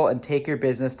control and take your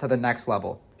business to the next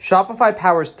level. Shopify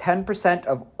powers 10%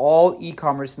 of all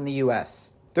e-commerce in the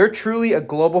US. They're truly a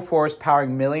global force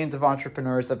powering millions of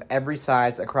entrepreneurs of every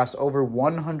size across over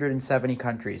 170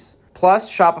 countries. Plus,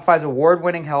 Shopify's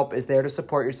award-winning help is there to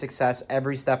support your success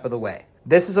every step of the way.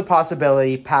 This is a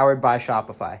possibility powered by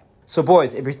Shopify. So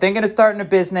boys, if you're thinking of starting a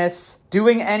business,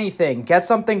 doing anything, get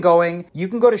something going, you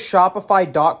can go to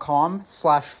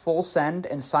shopify.com/fullsend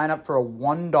and sign up for a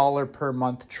 $1 per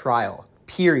month trial,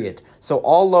 period. So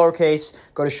all lowercase,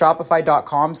 go to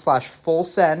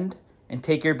shopify.com/fullsend and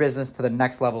take your business to the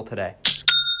next level today.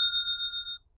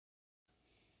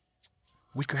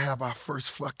 We could have our first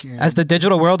fucking. As the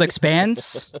digital world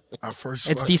expands, our first.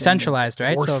 it's fucking decentralized,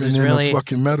 right? So orphan there's in the really,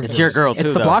 fucking metaverse. It's your girl too.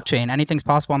 it's the though. blockchain. Anything's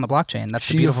possible on the blockchain. That's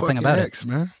the She beautiful a thing fucking about ex,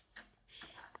 man.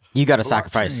 You got to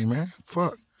sacrifice. Blockchain, man.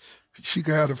 Fuck. She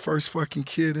could have the first fucking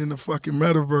kid in the fucking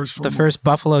metaverse. it. The first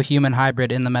buffalo human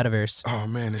hybrid in the metaverse. Oh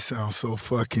man, it sounds so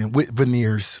fucking with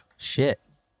veneers. Shit.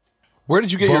 Where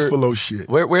did you get Buffalo your shit.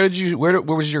 Where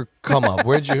was your come up?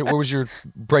 Where was your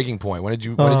breaking point? When did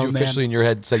you Oh, officially in your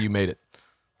head say you made it?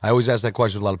 I always ask that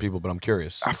question to a lot of people, but I'm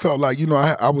curious. I felt like,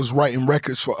 I was writing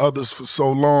records for others for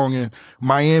so long, and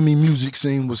Miami music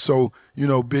scene was so,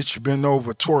 bitch, bend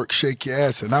over, twerk, shake your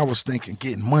ass. And I was thinking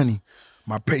getting money.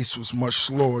 My pace was much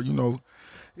slower,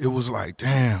 It was like,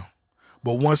 damn.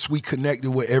 But once we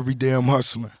connected with every damn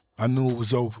hustler, I knew it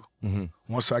was over. Mm-hmm.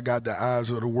 Once I got the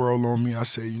eyes of the world on me, I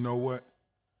said, you know what?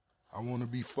 I want to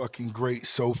be fucking great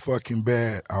so fucking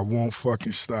bad. I won't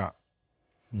fucking stop.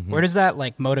 Mm-hmm. Where does that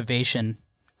like motivation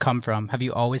come from? Have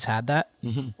you always had that?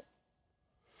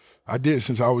 I did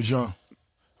since I was young.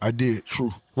 I did,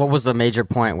 true. What was the major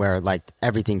point where like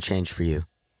everything changed for you?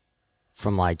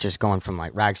 From like just going from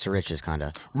like rags to riches, kind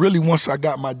of. Really, once I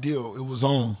got my deal, it was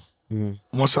on.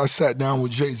 Once I sat down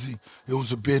with Jay-Z, it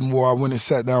was a bidding war. I went and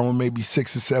sat down with maybe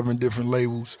 6 or 7 different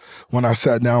labels. When I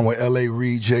sat down with L.A.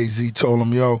 Reid, Jay-Z, told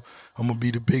him, yo, I'm going to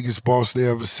be the biggest boss they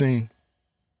ever seen.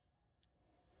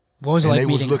 What was it And like they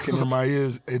meeting? was looking in my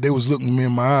ears. They was looking me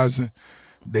in my eyes, and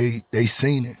they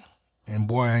seen it. And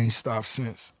boy, I ain't stopped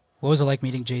since. What was it like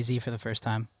meeting Jay-Z for the first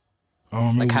time?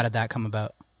 Like, how did that come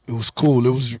about? It was cool.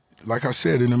 It was, like I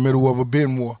said, in the middle of a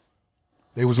bidding war.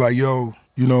 They was like, yo,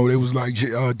 they was like,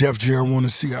 Def Jam want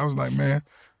to see. I was like, man,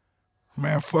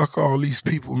 fuck all these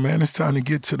people, man. It's time to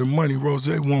get to the money. Rose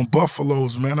want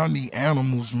buffaloes, man. I need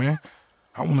animals, man.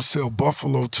 I want to sell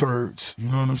buffalo turds. You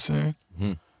know what I'm saying?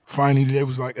 Mm-hmm. Finally, they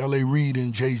was like L.A. Reid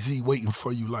and Jay-Z waiting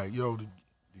for you, like, yo, the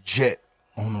jet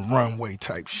on the runway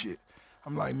type shit.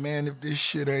 I'm like, man, if this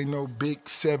shit ain't no big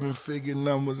 7-figure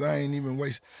numbers, I ain't even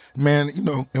waste. Man,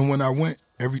 and when I went,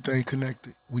 everything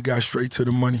connected. We got straight to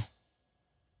the money.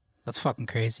 That's fucking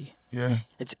crazy. Yeah.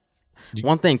 It's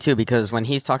one thing too, because when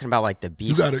he's talking about like the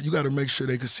beef, You gotta make sure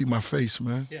they can see my face,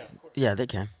 man. yeah, they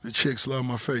can. The chicks love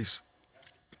my face.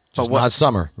 Just what- not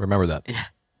Summer. Remember that.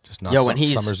 Just not Yo, when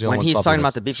he's Summer's the only when one he's fucking talking with about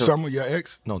us. the beef, Summer, your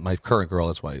ex? No, my current girl.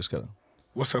 That's why I just gotta.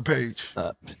 What's her page?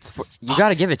 you got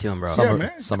to give it to him, bro. Summer,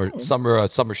 man, Summer, come on.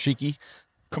 Summer Shiki.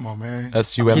 Come on, man.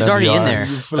 SUMMER. He's already in there.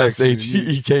 You flexing.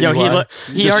 SHEKY. Yo,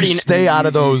 he already stay out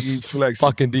of He those flexing.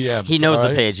 fucking DMs. He knows all the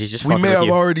right? page. He's just We fucking may with have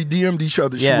you. already DM'd each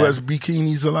other. Yeah. She wears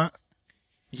bikinis a lot.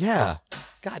 Yeah.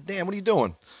 God damn, what are you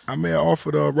doing? I may have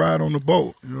offered her a ride on the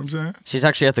boat. You know what I'm saying? She's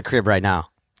actually at the crib right now.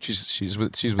 She's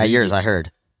with At yours, you. I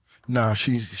heard. Nah,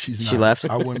 she's not. She left?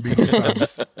 I wouldn't be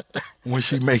dishonest. When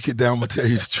she make it down, I'm gonna tell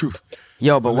you the truth.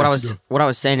 Yo, but what let you I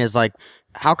was saying is like,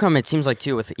 how come it seems like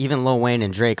too with even Lil Wayne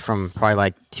and Drake from probably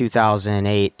like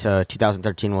 2008 to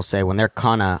 2013, we'll say, when they're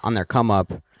kind of on their come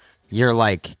up, you're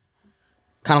like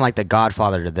kind of like the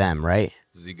godfather to them, right?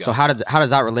 So how does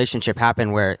that relationship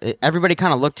happen where everybody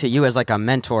kind of looked to you as like a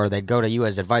mentor? They'd go to you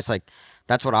as advice. Like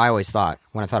that's what I always thought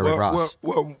when I thought of Rick Ross.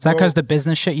 Is that because the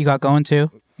business shit you got going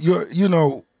too?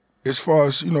 As far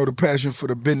as, the passion for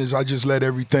the business, I just let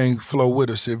everything flow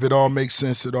with us. If it all makes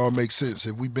sense, it all makes sense.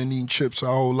 If we've been eating chips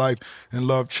our whole life and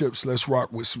love chips, let's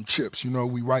rock with some chips.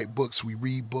 We write books, we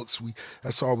read books.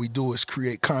 That's all we do is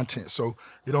create content. So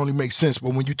it only makes sense.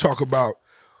 But when you talk about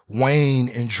Wayne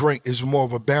and Drake, it's more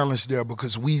of a balance there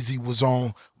because Weezy was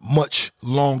on much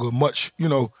longer, much,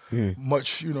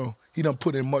 he done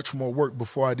put in much more work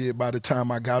before I did by the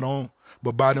time I got on.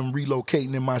 But by them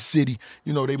relocating in my city,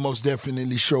 they most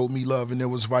definitely showed me love, and it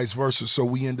was vice versa. So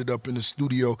we ended up in the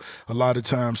studio a lot of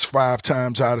times, 5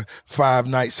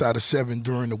 nights out of 7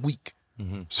 during the week.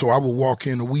 Mm-hmm. So I would walk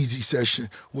in a Weezy session.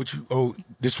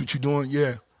 This what you doing?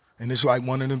 Yeah. And it's like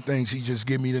one of them things, he just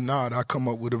give me the nod. I come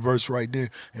up with a verse right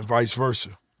there, and vice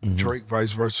versa. Mm-hmm. Drake,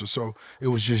 vice versa. So it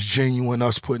was just genuine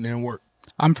us putting in work.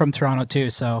 I'm from Toronto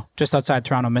too, so just outside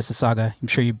Toronto, Mississauga. I'm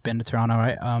sure you've been to Toronto,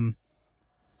 right?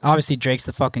 Obviously Drake's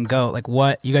the fucking GOAT. Like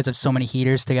what? You guys have so many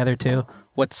heaters together too.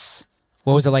 What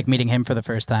was it like meeting him for the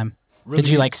first time? Really?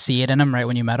 Did you like see it in him right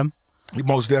when you met him?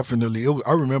 Most definitely.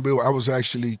 I remember I was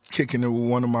actually kicking it with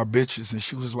one of my bitches, and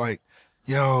she was like,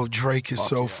 yo, Drake is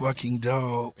fucking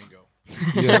dope.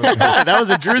 Yeah. That was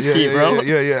a Drewski, bro.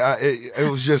 Yeah. It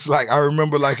was just like, I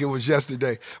remember like it was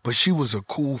yesterday. But she was a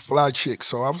cool, fly chick.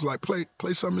 So I was like, play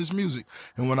some of his music.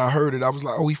 And when I heard it, I was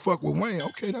like, oh, he fuck with Wayne.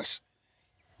 Okay, that's...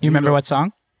 You remember what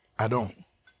song? I don't.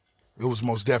 It was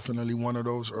most definitely one of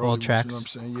those early ones, tracks. you know what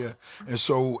I'm saying? Yeah. And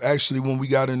so actually when we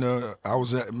got in I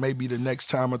was at maybe the next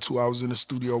time or two I was in the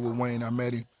studio with Wayne, I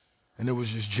met him. And it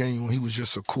was just genuine. He was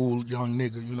just a cool young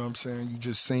nigga, you know what I'm saying? You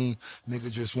just seen nigga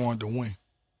just wanted to win.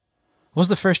 What was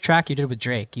the first track you did with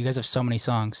Drake? You guys have so many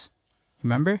songs.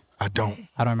 Remember? I don't.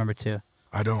 I don't remember too.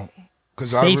 I don't.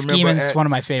 Because Stay Scheming's one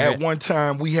of my favorite. At one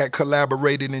time, we had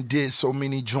collaborated and did so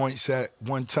many joints at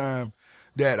one time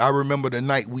that I remember the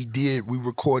night we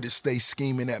recorded Stay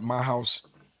Scheming at my house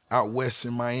out west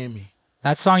in Miami.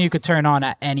 That song you could turn on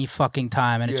at any fucking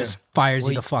time and it just fires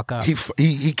you the fuck up.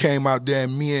 He came out there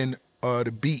and me and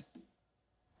the beat,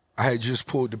 I had just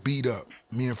pulled the beat up.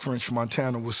 Me and French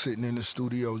Montana was sitting in the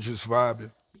studio just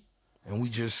vibing. And we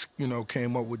just,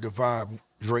 came up with the vibe.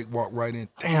 Drake walked right in.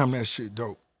 Damn, that shit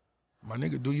dope. My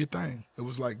nigga, do your thing. It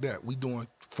was like that. We doing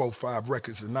 4-5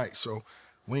 records a night, so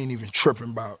we ain't even tripping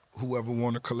about whoever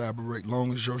want to collaborate,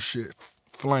 long as your shit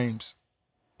flames.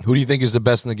 Who do you think is the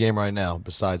best in the game right now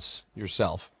besides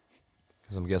yourself?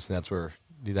 Because I'm guessing that's where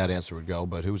that answer would go.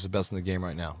 But who's the best in the game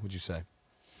right now, would you say?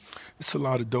 It's a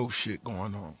lot of dope shit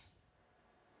going on.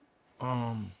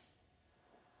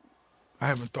 I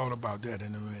haven't thought about that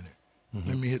in a minute. Mm-hmm.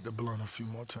 Let me hit the blunt a few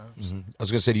more times. Mm-hmm. I was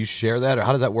gonna say, do you share that, or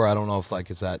how does that work? I don't know if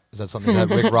is that something that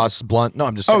Rick Ross blunt? No,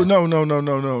 I'm just saying. Oh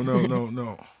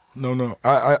no.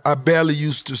 I barely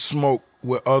used to smoke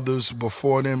with others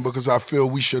before then because I feel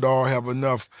we should all have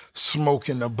enough smoke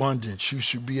in abundance. You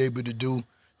should be able to do,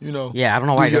 Yeah, I don't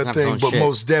know why he doesn't have his own but shit.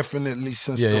 most definitely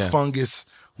since the Fungus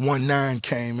 19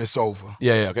 came, it's over.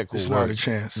 Yeah, okay, cool. It's not a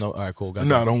chance. No, all right, cool.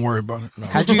 No, don't worry about it. No.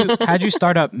 How'd you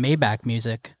start up Maybach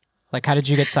Music? Like, how did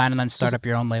you get signed and then start up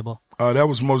your own label? That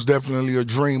was most definitely a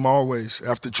dream always.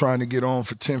 After trying to get on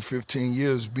for 10, 15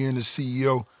 years, being the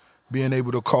CEO, being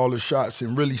able to call the shots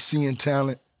and really seeing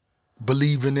talent,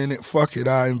 believing in it. Fuck it,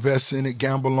 I invest in it,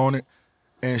 gamble on it.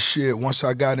 And shit, once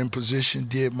I got in position,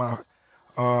 did my,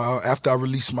 after I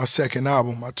released my second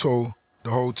album, I told the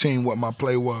whole team what my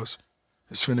play was.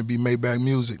 It's finna be Maybach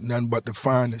Music, nothing but the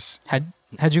finest.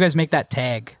 How'd you guys make that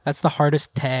tag? That's the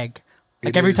hardest tag.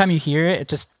 Like, It every is. time you hear it, it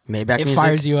just Maybach it Music?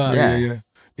 fires you up. Yeah.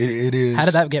 It is. How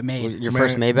did that get made? Your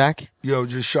first Maybach? Yo,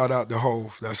 just shout out the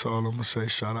Hove. That's all I'm gonna say.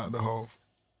 Shout out the Hove.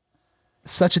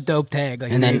 Such a dope tag.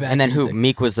 Like And then Maybach who? Music.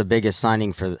 Meek was the biggest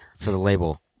signing for the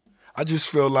label. I just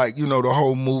feel like, the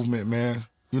whole movement, man.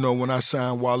 When I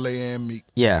signed Wale and Meek,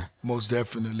 Yeah. most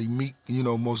definitely. Meek,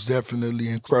 most definitely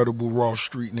incredible raw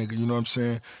street nigga, you know what I'm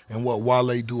saying? And what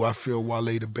Wale do, I feel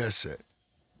Wale the best at.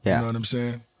 Yeah. You know what I'm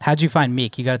saying? How'd you find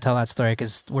Meek? You got to tell that story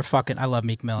because I love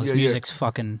Meek Mill. His Yeah, music's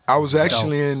fucking I was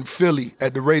actually dope. in Philly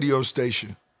at the radio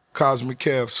station, Cosmic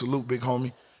Kev, salute big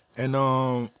homie.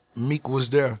 And Meek was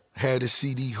there, had his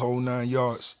CD, whole 9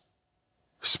 yards.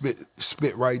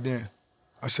 Spit right then.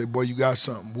 I said, boy, you got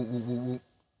something. Woo, woo, woo, woo.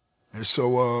 And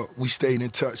so we stayed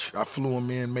in touch. I flew him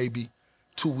in maybe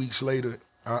 2 weeks later.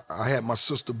 I had my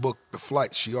sister book the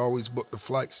flights. She always booked the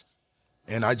flights.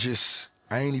 And I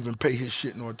ain't even pay his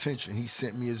shit no attention. He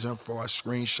sent me his info. I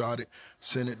screenshot it,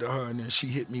 sent it to her, and then she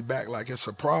hit me back like, it's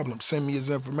a problem. Send me his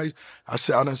information. I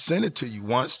said, I done sent it to you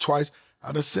once, twice.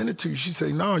 I done sent it to you. She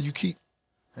said, no, you keep.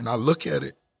 And I look at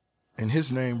it, and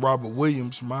his name, Robert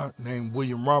Williams, my name,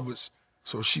 William Roberts.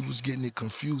 So she was getting it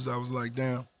confused. I was like,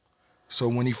 damn. So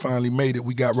when he finally made it,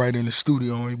 we got right in the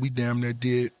studio, and we damn near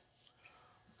did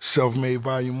Self-Made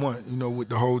Volume 1, with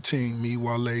the whole team, me,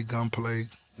 Wale, Gunplay,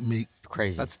 Meek.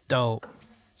 Crazy. That's dope.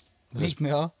 Meek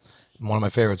Mill. One of my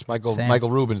favorites. Same.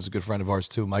 Michael Rubin is a good friend of ours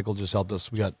too. Michael just helped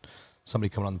us. We got somebody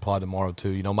coming on the pod tomorrow too.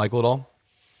 You know Michael at all?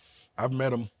 I've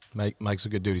met him. Mike's a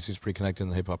good dude. He seems pretty connected in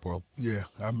the hip hop world. Yeah,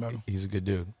 I've met him. He's a good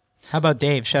dude. How about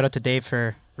Dave? Shout out to Dave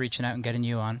for reaching out and getting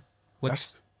you on.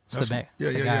 It's the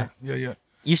guy. Yeah.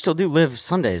 You still do live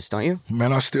Sundays, don't you?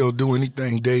 Man, I still do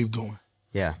anything Dave doing.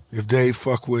 Yeah. If Dave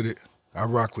fuck with it, I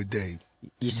rock with Dave.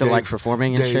 You still Dave- like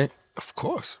performing and Dave- shit? Of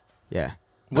course. Yeah.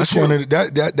 That's one of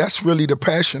that's really the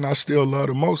passion I still love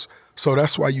the most. So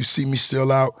that's why you see me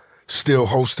still out, still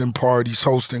hosting parties,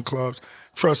 hosting clubs.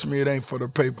 Trust me, it ain't for the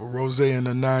paper. Rose in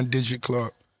the 9-digit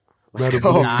club. Let's Better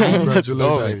go. believe it. Nine? Congratulations.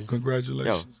 Let's go,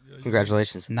 Congratulations. Yo,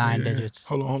 congratulations. 9 Yeah. digits.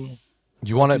 Hold on.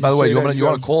 You want it? You By the way, say you that, want you a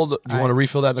gotta- cold? You want to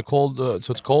refill that in a cold?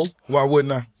 So it's cold. Why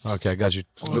wouldn't I? Okay, I got you.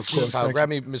 Of course, Kyle, thank grab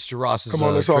me Mr. Ross's. Come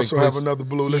on, let's drink, also have please. another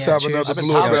blue. Let's Yeah, have cheers. another I've been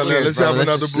blue pounding. Bel Air. Cheers, Let's brother. have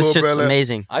another This blue shit's Bel Air.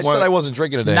 amazing. I said I wasn't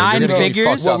drinking today. Nine You're gonna get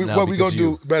figures? fucked up now What we gonna because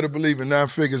you- do? Better believe it. 9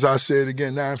 figures. I say it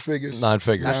again. 9 figures. 9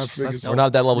 figures. Nine That's figures. dope. We're not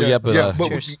at that level yet, but, yeah, but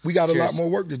cheers. we got a lot Cheers. more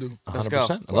work to do.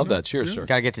 100%. I love that. Cheers, sir.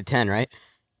 Gotta get to 10, right?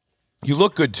 You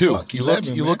look good too. Fuck, You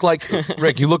 11, look man. like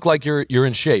Rick. You look like you're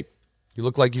in shape. You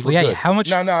look like you look yeah, good. how much?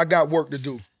 No, I got work to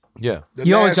do. Yeah. The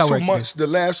You always last got 2 work to do. months, the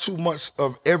last 2 months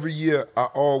of every year, I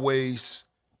always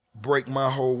break my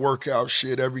whole workout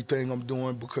shit, everything I'm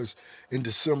doing, because in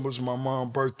December's my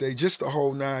mom's birthday, just the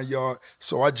whole 9 yard.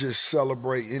 So I just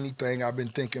celebrate anything I've been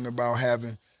thinking about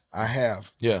having, I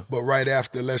have. Yeah. But right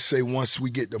after, let's say once we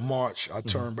get to March, I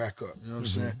turn back up. You know what I'm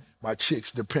saying? My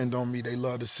chicks depend on me. They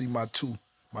love to see my two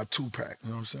pack. You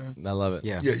know what I'm saying? I love it.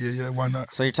 Yeah. Yeah. Why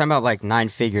not? So you're talking about like 9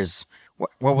 figures.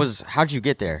 How'd you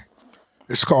get there?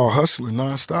 It's called hustling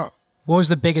nonstop. What was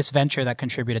the biggest venture that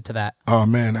contributed to that? Oh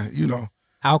man, you know.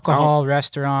 Alcohol,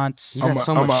 restaurants. You got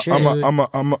so much shit.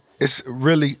 It's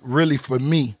really for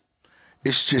me,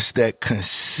 it's just that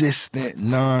consistent,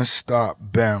 nonstop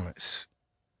balance.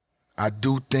 I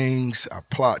do things, I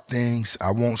plot things,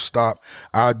 I won't stop.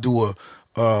 I do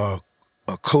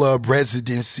a club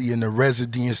residency, and the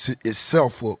residency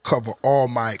itself will cover all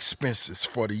my expenses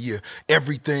for the year.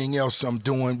 Everything else I'm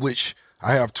doing, which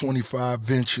I have 25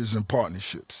 ventures and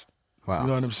partnerships. Wow. You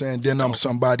know what I'm saying? Then I'm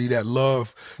somebody that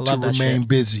love to that remain shit.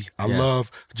 busy. I Yeah.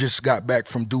 just got back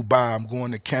from Dubai. I'm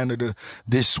going to Canada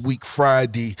this week,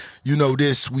 Friday. You know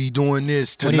this, we doing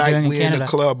this. What are you Tonight doing in we in the Canada?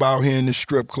 club out here in the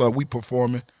strip club. We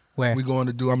performing. Where? We going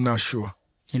to do, I'm not sure.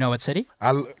 You know what city?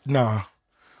 Nah.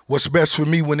 What's best for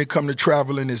me when it come to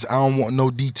traveling is I don't want no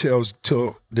details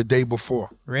till the day before.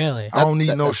 Really? I don't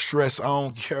need no stress. I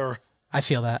don't care. I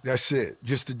feel that. That's it.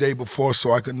 Just the day before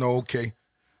so I can know, okay.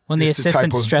 When the It's the type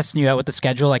assistant's of- stressing you out with the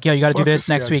schedule, like, yo, you got to do fuck this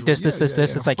the next week, schedule. this. Yeah,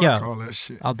 It's like, fuck yo, all that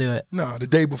shit. I'll do it. No, the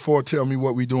day before, tell me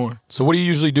what we doing. So what do you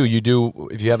usually do? You do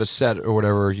if you have a set or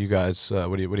whatever. You guys,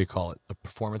 what do you call it? A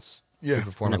performance? Yeah. An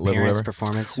Performance, live, appearance, whatever.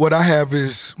 performance. What I have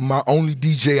is my only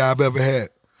DJ I've ever had.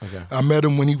 Okay. I met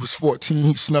him when he was 14.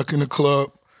 He snuck in the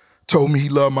club, told me he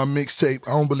loved my mixtape.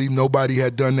 I don't believe nobody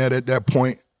had done that at that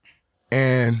point.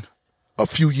 And a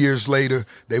few years later,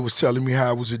 they was telling me how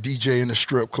I was a DJ in a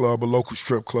strip club, a local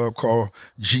strip club called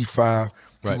G5.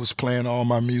 Right. He was playing all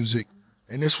my music.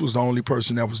 And this was the only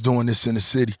person that was doing this in the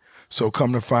city. So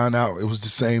come to find out, it was the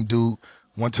same dude.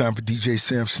 One time for DJ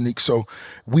Sam Sneak. So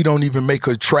we don't even make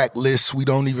a track list. We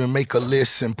don't even make a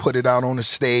list and put it out on the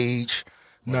stage.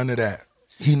 None of that.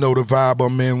 He know the vibe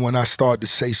I'm in when I start to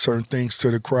say certain things to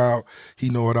the crowd. He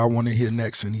know what I want to hear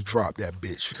next, and he dropped that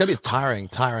bitch. It's gotta be a tiring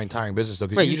business though.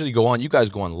 Because Wait, you usually go on. You guys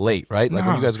go on late, right? Like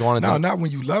when you guys go on. It's No, like- not when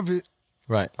you love it.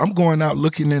 right. I'm going out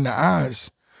looking in the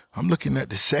eyes. I'm looking at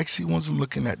the sexy ones. I'm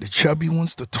looking at the chubby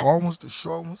ones, the tall ones, the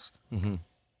short ones.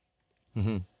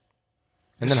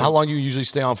 And then how long do you usually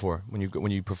stay on for when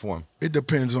you perform? It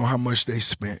depends on how much they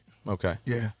spent. Okay.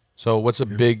 Yeah. So what's a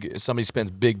big? Somebody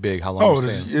spends big. How long? Oh, you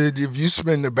staying? if you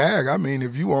spend the bag, I mean,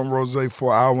 if you on Rose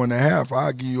for an hour and a half,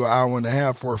 I'll give you an hour and a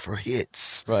half worth of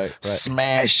hits. Right.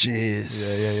 Smashes.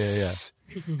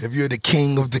 Yeah. If you're the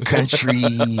king of the country.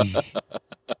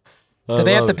 Do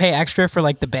they have to pay extra for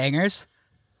like the bangers?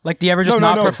 Like, do you ever just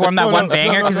not perform that one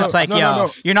banger? Because it's like,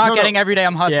 you're not getting every day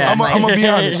I'm hustling. Yeah. I'm gonna be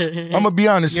honest. I'm gonna be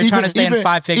honest. You're trying to stay in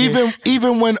 5 figures.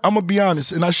 Even when I'm gonna be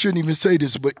honest, and I shouldn't even say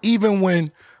this, but even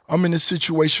when I'm in a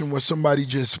situation where somebody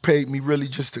just paid me really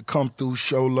just to come through,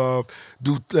 show love,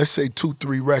 do let's say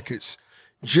 2-3 records,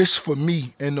 just for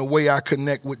me and the way I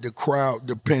connect with the crowd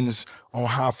depends on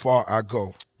how far I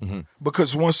go.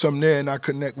 Because once I'm there and I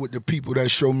connect with the people that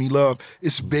show me love,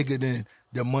 it's bigger than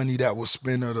the money that was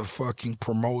spent on the fucking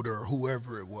promoter or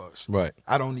whoever it was. Right.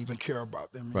 I don't even care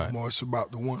about them Right. anymore. It's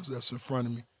about the ones that's in front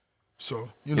of me. So,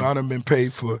 I done been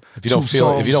paid for If you don't 2 feel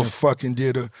it- songs if you don't- and fucking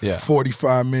did a Yeah.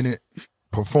 45-minute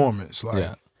performance. Like,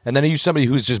 Yeah. And then are you somebody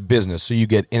who's just business? So you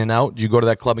get in and out? Do you go to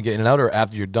that club and get in and out, or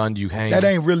after you're done, do you hang? that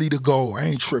ain't really the goal. I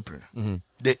ain't tripping.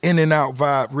 The in and out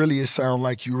vibe really, it sound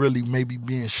like you really maybe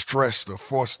being stressed or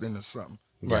forced into something.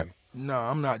 Right. No,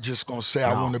 I'm not just gonna say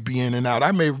I want to be in and out.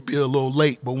 I may be a little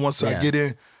late, but once I Yeah. get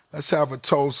in, let's have a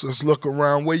toast. Let's look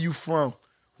around. Where you from?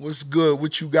 What's good?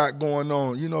 What you got going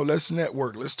on? Let's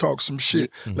network. Let's talk some shit.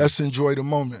 Let's enjoy the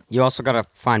moment. You also gotta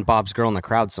find Bob's girl in the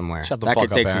crowd somewhere. Shut the that fuck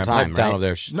could up, take Aaron. some time, Pipe down right? over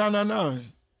there. No.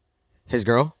 His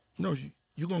girl? No,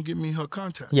 you gonna give me her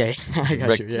contact. Yeah, I got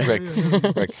Rick, you. Yeah.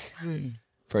 Rick.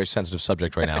 Very sensitive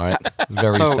subject right now, right?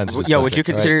 Very So, sensitive. yo, would you subject,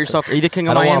 consider right? yourself? Are you the king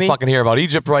of I don't want Miami? to fucking hear about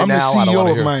Egypt right I'm the now. I don't CEO wanna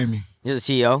of hear. Miami. You're the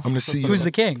CEO. I'm the CEO. Who's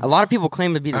the king? A lot of people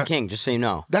claim to be the king, just so you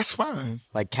know. That's fine.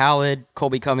 Like Khaled,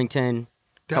 Colby Covington,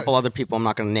 a couple other people I'm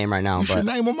not going to name right now. You but should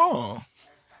name them all.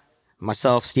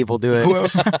 myself, Steve will do it. Who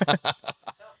else?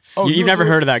 Oh, You've never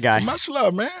heard of that guy. Much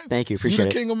love, man. Thank you. You Appreciate the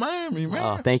it. king of Miami, man.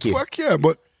 Oh, thank you. Fuck yeah,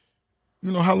 but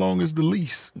you know how long is the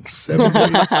lease? 7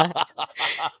 years.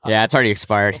 Yeah, it's already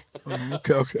expired.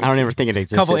 Okay. I don't even think it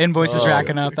exists. Couple invoices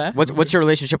racking up. Eh? What's your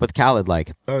relationship with Khaled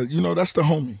like? You know, that's the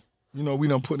homie. You know, we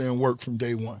done put in work from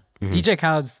day one. DJ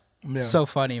Khaled's Yeah. so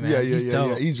funny, man. Yeah, He's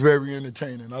dope. He's very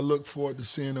entertaining. I look forward to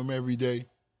seeing him every day.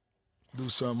 Do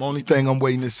something. Only thing I'm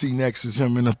waiting to see next is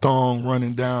him in a thong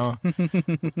running down.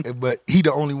 But he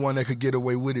the only one that could get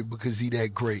away with it because he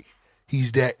that great.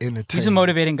 He's that entertaining. He's a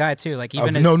motivating guy too. Like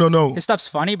even his, no. his stuff's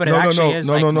funny, but it actually is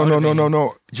like motivating.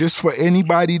 No. Just for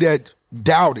anybody that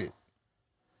doubted,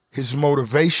 his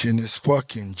motivation is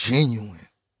fucking genuine.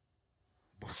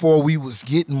 Before we was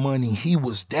getting money, he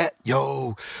was that,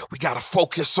 yo, we gotta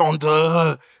focus on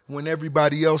the, when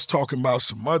everybody else talking about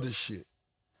some other shit.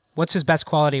 What's his best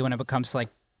quality when it comes to like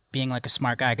being like a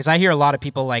smart guy? Because I hear a lot of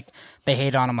people like they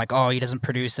hate on him, like, oh, he doesn't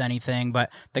produce anything. But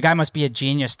the guy must be a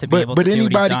genius to be able to do what he's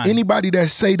done. Anybody that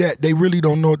say that, they really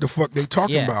don't know what the fuck they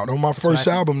talking Yeah, about. On my that's what first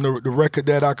I think. album, the record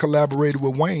that I collaborated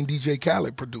with Wayne, DJ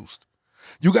Khaled produced.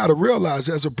 You got to realize,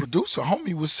 as a producer,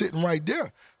 homie was sitting right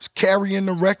there, carrying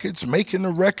the records, making the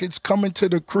records, coming to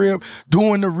the crib,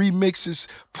 doing the remixes,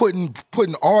 putting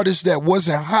artists that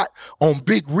wasn't hot on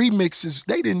big remixes.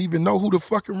 They didn't even know who the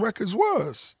fucking records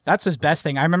was. That's his best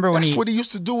thing. I remember when That's what he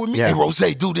used to do with me. Yeah. Hey, Rose,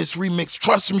 do this remix.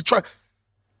 Trust me.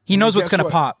 he knows what's Guess gonna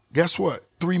what? pop. Guess what?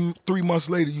 Three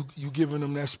months later, you giving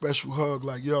them that special hug,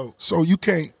 like, yo. So you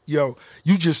can't, yo.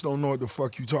 You just don't know what the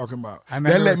fuck you talking about. I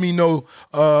remember- That let me know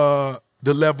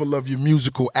the level of your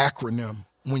musical acronym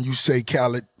when you say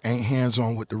Khaled ain't hands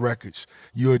on with the records.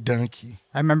 You're a donkey.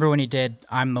 I remember when he did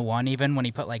 "I'm the One," even when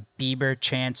he put like Bieber,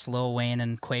 Chance, Lil Wayne,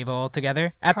 and Quavo all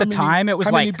together. At the time, it was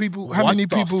how like, many people? what How many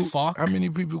the people? fuck? How many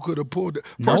people could have pulled it?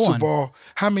 No First one. of all,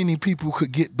 how many people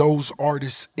could get those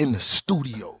artists in the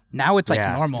studio? Now it's like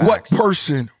Yeah, normal. What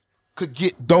person could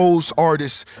get those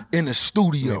artists in the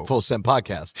studio? Full Send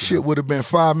podcast. you Shit know? would have been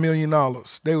 $5 million.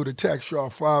 They would have taxed y'all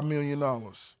 $5 million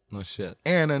No shit.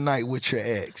 and a night with your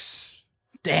ex.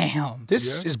 Damn.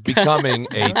 This is becoming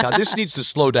this needs to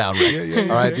slow down, Rick.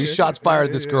 All right, these shots fired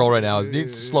at this girl right now. It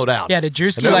needs to slow down. Yeah, did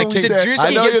Drewski Tell like him did we said- Drewski I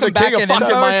know get you're some the back king of in fucking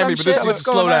info or Miami, some but this shit? needs What's to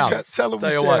slow going on? down. Tell him we Tell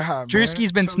you said what. hi, man.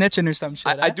 Drewski's been snitching or some shit.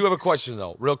 I do have a question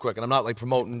though, real quick, and I'm not like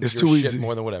promoting It's your too shit easy.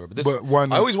 more than whatever. But this, But why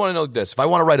not? I always want to know this. If I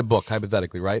want to write a book,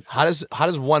 hypothetically, right? How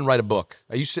does one write a book?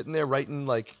 Are you sitting there writing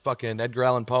like fucking Edgar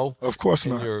Allan Poe? Of course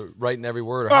and not. you're writing every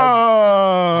word. Or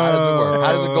how does it work?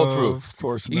 How does it go through? Of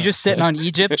course not. You just sitting on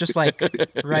Egypt, just like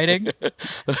writing.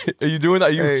 Are you doing that?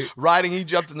 Are you Hey. riding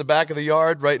Egypt in the back of the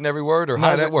yard, writing every word, or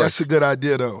how Nah, does it work? That's a good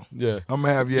idea, though. Yeah. I'm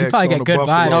gonna have your You ex probably on get the good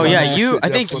Buffalo. vibes. Oh Sit yeah, there, you. I Sit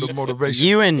there think for the motivation.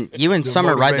 you and The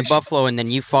Summer ride the motivation. Buffalo, and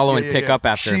then you follow and pick up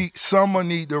after. Summer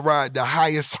need to ride the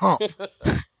highest hump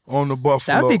on the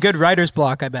Buffalo. That would be good writer's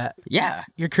block, I bet. Yeah.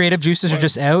 Your creative juices are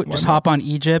just out. Just hop on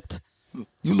Egypt.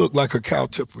 You look like a cow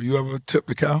tipper. You ever tipped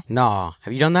a cow? No.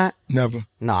 Have you done that? Never.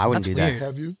 No, I wouldn't That's do weird. that.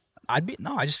 Have you? I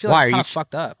just feel Why, like are it's you kind of ch-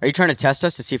 fucked up. Are you trying to test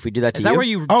us to see if we do that to Is that you? where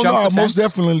you Oh jump no, I the most fence?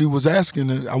 definitely was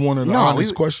asking. I wanted an No,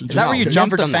 honest we- question. Is that where you I've jump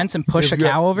never the done that. fence and push a If you-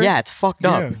 cow over? Yeah, it's fucked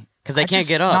up. Yeah. Because they That's can't just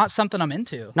get up. Not something I'm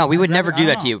into. No, we would I've never do I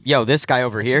that don't to know. you. Yo, this guy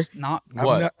over here, It's not.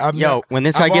 What? When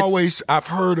this guy gets- I've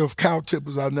heard of cow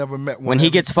tippers. I've never met one. When he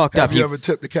gets fucked Have up, you he- ever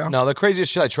tipped a cow? No, the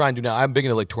craziest shit I try and do now. I'm big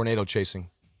into like tornado chasing.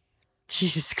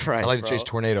 Jesus Christ. I like to bro. chase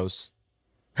tornadoes.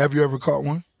 Have you ever caught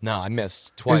one? No, I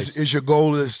missed twice. Is your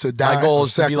goal is to die? my goal or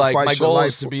is to be like sacrifice my your goal life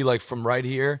is to for- be like from right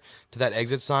here to that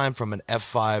exit sign from an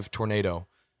F5 tornado,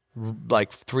 like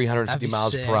 350 That'd be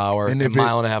miles sick. per hour, And a if it-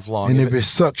 mile and a half long. And if it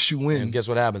sucks you in, and guess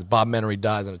what happens? Bob Menery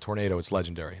dies in a tornado. It's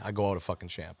legendary. I go out a fucking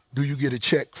champ. do you get a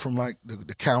check from like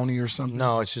the county or something?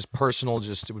 No, it's just personal.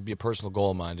 It would be a personal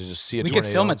goal of mine to just see a We tornado.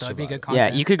 could film it and though. It'd be survive. good Yeah,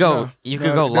 content. you could go. No, you no,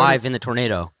 could go no. live in the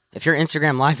tornado. If you're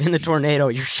Instagram live in the tornado,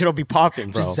 your shit'll be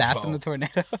popping, bro. just zapping the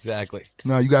tornado. Exactly.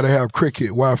 No, you got to have cricket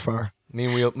Wi-Fi.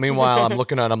 Meanwhile, I'm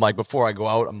looking at. I'm like before I go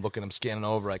out, I'm scanning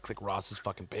over. I click Ross's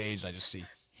fucking page, and I just see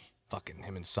fucking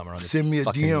him and Summer on this. Send me a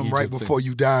fucking DM right YouTube before thing.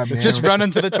 you die, man. Just run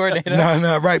into the tornado.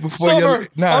 Nah, right before Summer, you.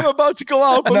 Nah, I'm about to go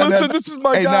out, but nah, listen, nah, this is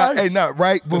my hey, guy. Nah,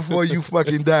 right before you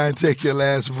fucking die and take your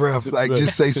last breath. Like,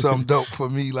 just say something dope for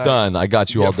me. Like, Done. I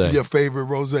got you all day. Your favorite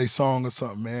Rose song or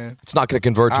something, man. It's not going to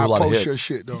convert to a I'll lot of post hits. your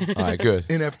shit though. All right, good.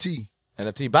 NFT.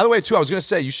 NFT. By the way, too, I was gonna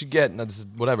say you should get this is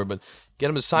whatever, but get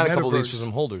him to sign a couple of these for Metaverse.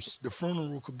 some holders. The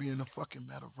funeral could be in the fucking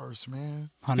metaverse, man.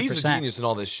 100%. He's a genius in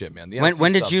all this shit, man. The When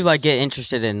NFT did stuff you is- like get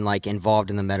interested in like involved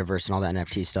in the metaverse and all that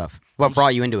NFT stuff? What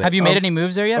brought you into it? Have you made any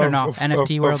moves there yet, or no?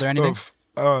 NFT world or anything?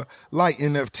 Like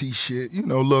NFT shit,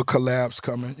 little collabs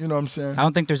coming. You know what I'm saying? I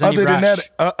don't think there's any other than rush.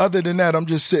 that, other than that, I'm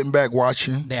just sitting back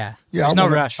watching. Yeah. Yeah, There's no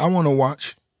rush. I want to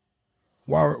watch.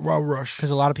 Why rush?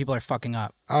 Because a lot of people are fucking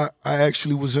up. I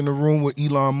actually was in the room with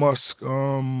Elon Musk 2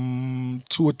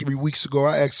 or 3 weeks ago.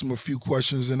 I asked him a few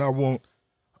questions, and I won't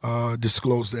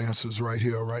disclose the answers right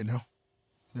here, right now.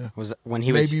 Was when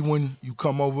he was Maybe when you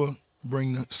come over,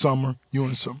 bring the Summer, you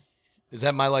and Summer. Is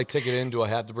that my like ticket in? Do I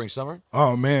have to bring Summer,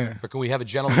 Oh man. or can we have a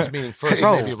gentleman's meeting first?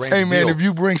 Bro. And maybe arrange Hey a man, deal? if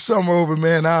you bring Summer over,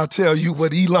 man, I'll tell you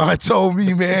what Elon told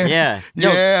me, man. Yeah. Yo.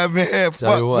 Yeah, man.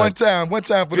 Tell you what. One time for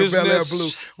the Bel Air Business. Blue.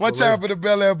 One time for the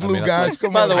Bel Air Blue, I mean, guys.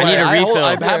 Come by on. the way, I need a refill.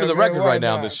 I'm having the Yeah, record man, right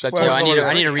now. why This, not? I told Yo, I need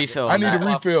someone a refill. I on need that. a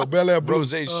refill. Bel Air Blue.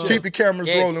 Rosé shit. Keep the cameras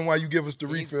Yeah. rolling while you give us the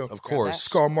refill. Of course. It's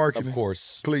called marketing. Of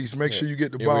course. Please make sure you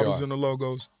get the Here we bottles are. and the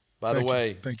logos. By the Thank you.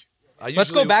 way, Thank you.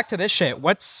 Let's go back to this shit.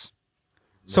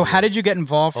 So how did you get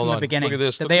involved Hold from on. the beginning? Look at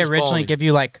this. Did Look they who's calling originally me. give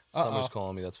you like? Summer's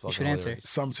calling me. That's fucking should answer.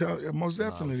 hilarious. Most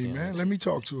definitely, can't man. answer. Let me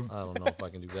talk to her. I don't know if I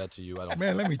can do that to you. I don't.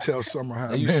 Man, let me tell Summer how.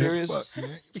 Are you man, serious? fuck,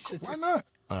 man. Why not?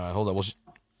 All right, hold on. Well,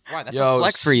 Why, that's Yo, a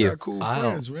flex for We you. got cool I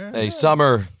friends, don't. man. Hey, Yeah.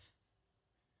 Summer.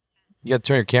 You got to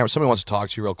turn your camera. Somebody wants to talk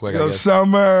to you real quick. I Yo, guess.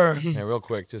 Summer. Yeah, real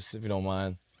quick, just if you don't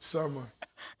mind. Summer.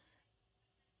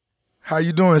 How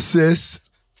you doing, sis?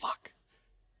 Fuck.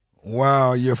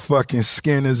 Wow, your fucking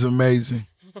skin is amazing.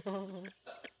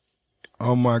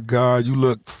 Oh my God, you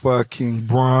look fucking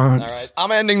bronze. All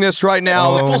right, I'm ending this right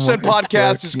now. The Oh Full Send my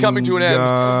podcast is coming to an end.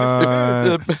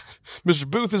 God. Mr.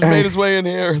 Booth has made his way in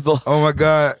here. Oh my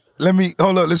God.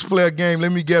 Hold up, let's play a game.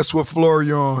 Let me guess what floor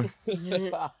you're on.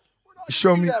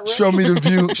 Show me the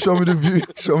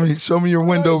view. Show me your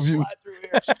window view.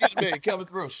 Excuse me, coming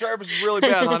through. Service is really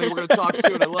bad, honey. We're gonna talk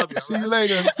soon. I love you. See you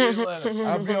later.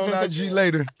 I'll be on IG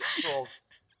later.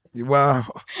 Wow.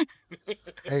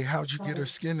 Hey, how'd you get her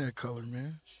skin that color,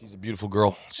 man? She's a beautiful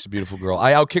girl. She's a beautiful girl.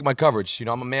 I outkick my coverage. You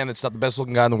know, I'm a man that's not the best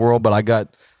looking guy in the world, but I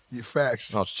got. Your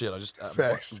facts. Oh shit! I just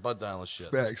Facts. butt dialing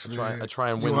shit. Facts, I man.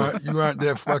 try and You win. aren't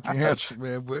that fucking handsome,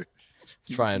 man, but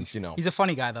Try and you know. He's a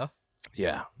funny guy though.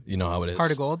 Yeah, you know how it is.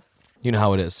 Heart of gold. You know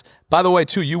how it is. By the way,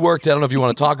 too, you worked. I don't know if you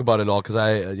want to talk about it all because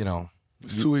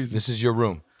it's too easy. this is your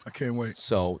room. I can't wait.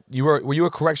 So were you a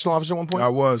correctional officer at one point? I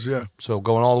was, yeah. So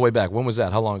going all the way back. When was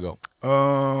that? How long ago?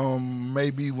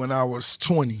 Maybe when I was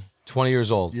 20. 20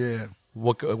 years old. Yeah.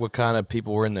 What kind of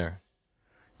people were in there?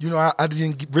 You know, I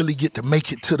didn't really get to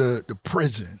make it to the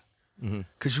prison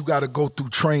because you got to go through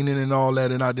training and all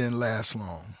that, and I didn't last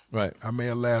long. Right. I may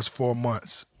have last 4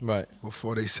 months Right.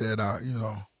 before they said,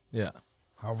 Yeah.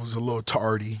 I was a little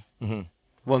tardy.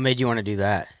 What made you want to do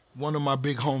that? One of my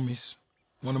big homies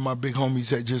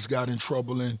had just got in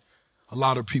trouble, and a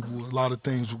lot of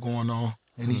things were going on,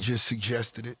 and he just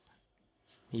suggested it.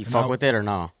 You fuck with it or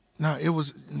no? No,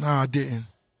 I didn't.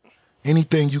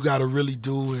 Anything you got to really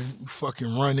do, and you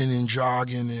fucking running and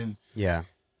jogging and Yeah.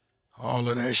 all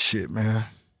of that shit, man.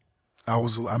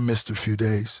 I missed a few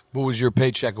days. What was your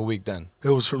paycheck a week then? It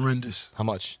was horrendous. How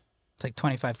much? It's like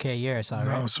 $25K a year. I saw,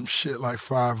 No, right? some shit like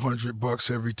 $500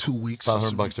 every 2 weeks. or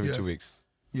some- $500 every yeah, 2 weeks.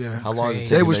 Yeah. How long does it Crazy. take?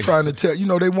 They to was make- trying to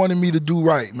tell, they wanted me to do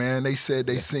right, man. They said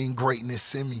they seen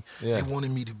greatness in me. Yeah. They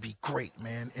wanted me to be great,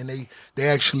 man. And they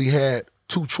actually had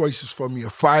 2 choices for me, a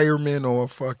fireman or a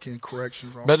fucking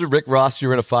corrections officer. Imagine Rick Ross,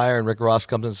 you're in a fire and Rick Ross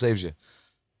comes and saves you.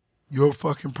 You'll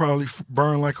fucking probably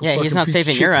burn like a Yeah, fucking he's not piece of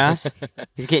saving shit. your ass.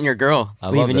 He's getting your girl. I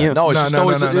love leaving that. you. No, it's just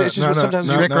always. It's just sometimes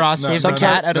you Rick Ross saves a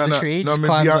cat out of the tree, No, just I'm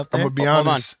climbs up going there. to be Hold on.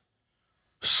 honest.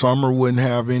 Summer wouldn't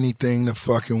have anything to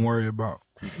fucking worry about.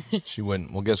 She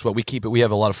wouldn't. Well, guess what? We keep it. We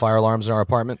have a lot of fire alarms in our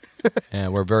apartment,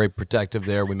 and we're very protective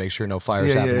there. We make sure no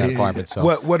fires happen in that apartment. So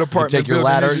What you apartment can take your building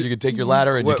ladder. is it? You can take your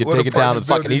ladder and What- you can what take it down to apartment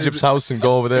fucking building is Egypt's it? house and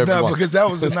go over there. If you No, want. because that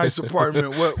was a nice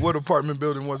apartment. What apartment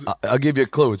building was it? I'll give you a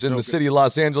clue. It's in the city of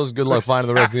Los Angeles. Good luck finding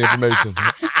the rest of the information.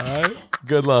 All right?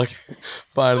 Good luck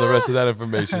finding the rest of that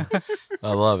information.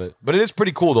 I love it, but it is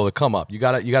pretty cool though. The come up, you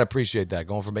gotta appreciate that.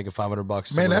 Going from making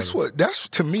 $500. Man, that's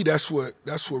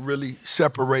what really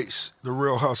separates the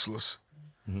real hustlers.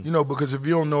 Because if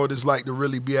you don't know what it's like to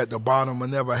really be at the bottom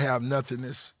and never have nothing,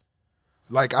 it's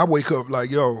like I wake up like,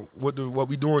 yo, what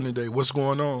we doing today? What's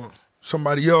going on?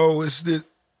 Somebody, yo, it's this.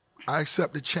 I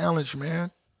accept the challenge,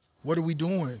 man. What are we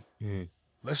doing?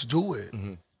 Let's do it.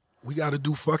 We got to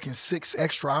do fucking 6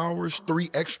 extra hours, 3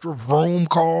 extra Vroom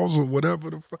calls or whatever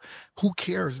the fuck. Who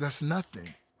cares? That's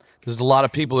nothing. There's a lot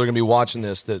of people that are going to be watching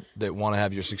this that want to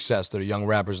have your success. That are young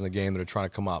rappers in the game that are trying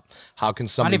to come up. How can Not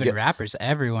somebody even get rappers,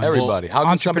 everyone. everybody? Just How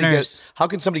can somebody entrepreneurs. get? How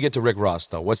can somebody get to Rick Ross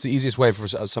though? What's the easiest way for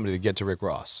somebody to get to Rick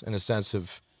Ross in a sense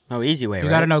of? No, easy way, You right?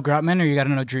 got to know Grutman or you got to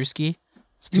know Drewski.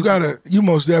 You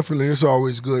most definitely, it's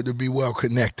always good to be well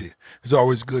connected. It's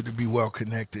always good to be well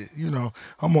connected. You know,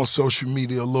 I'm on social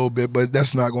media a little bit, but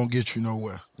that's not going to get you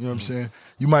nowhere. You know what I'm saying?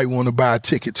 You might want to buy a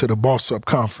ticket to the Boss Up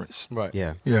Conference. Right.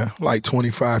 Yeah. Yeah, like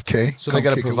 $25K. So they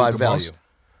got to provide value.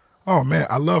 Oh man,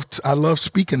 I love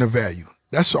speaking of value.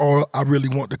 That's all I really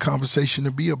want the conversation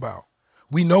to be about.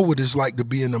 We know what it's like to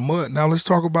be in the mud. Now let's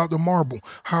talk about the marble.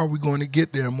 How are we going to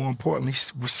get there? More importantly,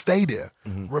 stay there,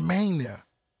 remain there.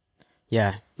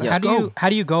 Yeah. Let's How go.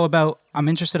 do you go about? I'm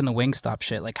interested in the Wingstop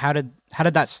shit. Like, how did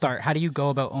that start? How do you go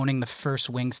about owning the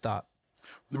first Wingstop?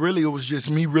 Really, it was just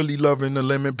me really loving the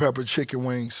lemon pepper chicken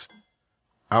wings.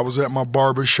 I was at my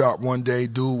barber shop one day.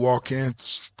 Dude walk in.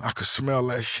 I could smell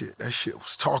that shit. That shit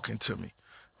was talking to me.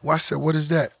 Well, I said, what is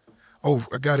that? Oh,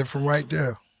 I got it from right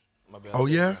there. Oh,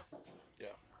 yeah? Yeah.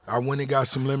 I went and got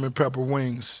some lemon pepper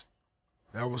wings.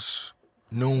 That was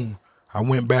noon. I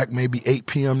went back maybe 8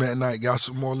 p.m. that night, got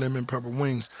some more lemon pepper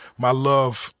wings. My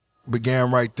love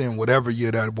began right then, whatever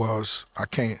year that was.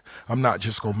 I'm not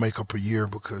just going to make up a year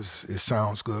because it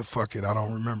sounds good. Fuck it, I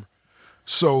don't remember.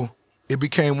 So it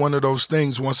became one of those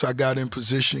things once I got in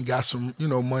position, got some,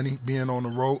 money, being on the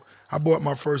road. I bought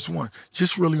my first one,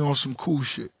 just really on some cool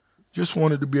shit. Just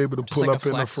wanted to be able to pull like a up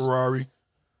in a flex. Ferrari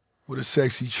with a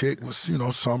sexy chick, with,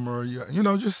 Summer,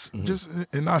 just,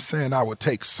 and not saying I would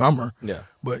take Summer. Yeah.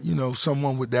 But,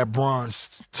 someone with that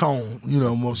bronze tone,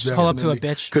 most Just pull up definitely to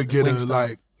a bitch could with get her, Wingstop.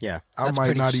 like, Yeah. I That's might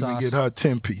pretty not even sauce. get her a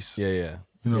 10-piece.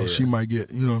 Yeah. She might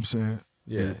get, you know what I'm saying?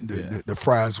 Yeah, The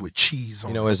fries with cheese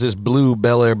on As this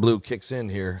Bel Air blue kicks in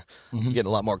here, you get a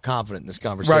lot more confident in this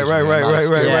conversation. Right. man. Not as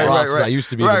scared of Ross as I used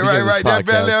to be. at the beginning of this That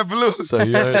Bel Air podcast. blue. So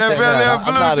you That understand Bel Air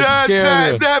I'm not blue as does scared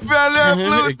that. of- That Bel Air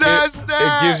blue It does gi-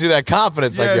 that. It gives you that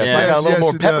confidence, I guess. I got a little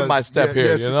more pep in my step here.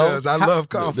 Yes, You it know, does. I love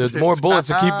confidence. there's more bullets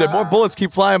more bullets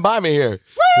keep flying by me here.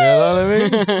 You know what I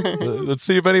mean? Let's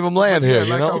see if any of them land here.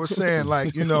 Like you know? I was saying,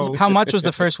 How much was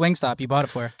the first Wingstop you bought it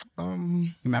for? You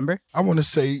remember? I want to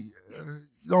say,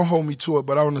 don't hold me to it,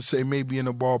 but I want to say maybe in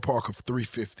the ballpark of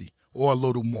 $350 or a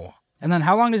little more. And then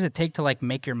how long does it take to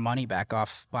make your money back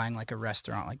off buying a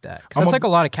restaurant like that? Because I'm that's a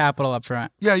lot of capital up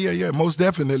front. Yeah. Most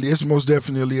definitely. It's most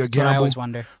definitely a That's what I gamble. always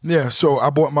wonder. Yeah, so I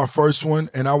bought my first one,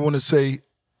 and I want to say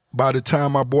by the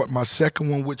time I bought my second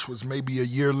one, which was maybe a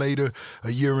year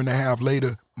and a half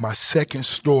later, my second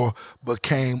store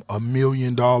became $1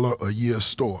 million a year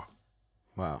store.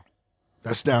 Wow.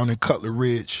 That's down in Cutler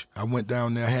Ridge. I went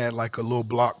down there, had like a little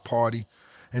block party,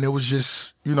 and it was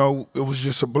just,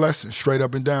 a blessing, straight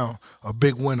up and down. A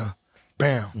big winner.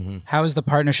 Bam. How has the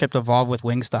partnership evolved with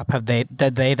Wingstop?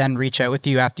 Did they then reach out with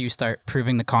you after you start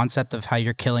proving the concept of how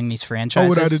you're killing these Oh,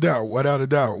 franchises? without a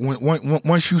doubt.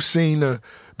 Once you've seen the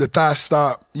Thigh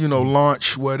Stop,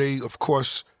 launch where they, of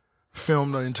course,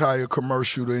 filmed the entire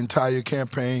commercial, the entire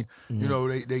campaign.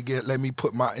 They let me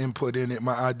put my input in it,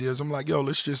 my ideas. I'm like, yo,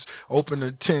 let's just open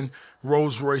the 10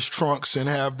 Rolls Royce trunks and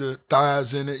have the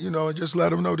thighs in it, and just let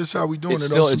them know this is how we doing It's it.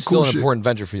 still on some it's cool still an shit. important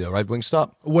venture for you, though, right?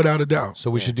 Wingstop. Without a doubt. So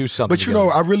we should do something. But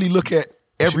together. I really look at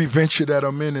every venture that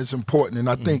I'm in is important, and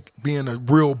I think being a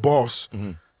real boss,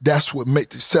 that's what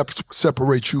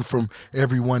separate you from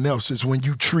everyone else. Is when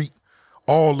you treat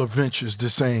all the ventures the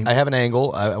same. I have an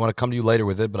angle. I want to come to you later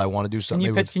with it, but I want to do Can something.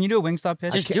 you maybe pitch, can you do a Wingstop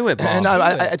pitch? Just do it, Bob.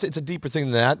 And it's a deeper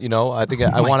thing than that, I think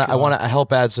I want to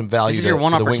help add some value This is to, your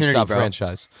one to the opportunity, Wingstop bro.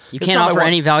 franchise. You It's can't not my offer one-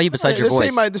 any value besides your this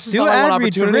ain't voice. This is Do not my one ad read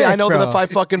for opportunity. I Rick, know that bro. if I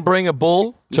fucking bring a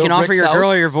bull, You to can offer Rick's your girl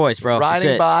house, or your voice, bro. That's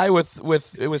riding it. by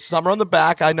with Summer on the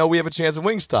back, I know we have a chance at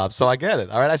Wingstop. So I get it.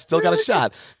 All right, I still got a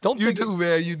shot. Don't You think do,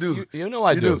 man. You do. You know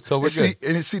I do. So we're and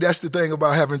good. See, that's the thing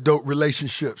about having dope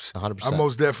relationships. 100%. I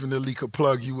most definitely could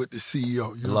plug you with the CEO. You know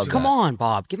love what I'm that. saying? Come on,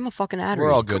 Bob. Give him a fucking ad We're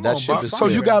read. all good. Come That on, ship Bob. is So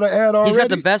you clear. got an ad already? He's got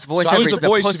the best voice So I ever. was He's the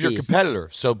voice of your pussies. competitor.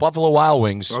 So Buffalo Wild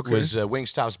Wings Okay. was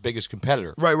Wingstop's biggest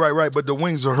competitor. Right. But the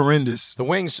wings are horrendous. The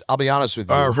wings, I'll be honest with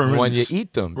you, Horrendous. when you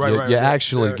eat them, Right, you right, you right.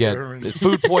 actually Yeah, get they're horrendous.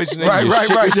 food poisoning. Right. you shit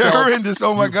They're yourself, horrendous.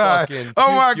 Oh my you God. fucking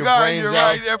Oh my puke your God. brains You're out.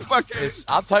 right. They're fucking.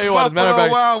 I'll tell you what, as a matter of Buffalo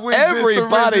fact, Wild Wings is everybody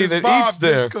horrendous. that Bob eats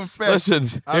there. just confessed.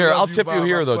 Listen, I here, love I'll you, tip you Bob.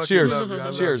 here, I though. fucking Cheers. love you. I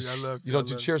love Cheers. you. I love you. You don't I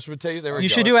do love cheers for taste? There we You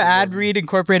go. should do an ad read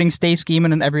incorporating Stay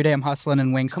Scheming and Every Day I'm Hustling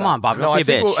and Wingstop. Come on, Bob. No, Don't I be a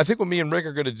think, bitch. I think what me and Rick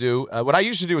are going to do, what I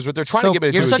used to do is what they're trying So- to get me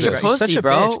to You're do such is a this. Such pussy, a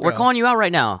bro. bitch, We're bro. calling you out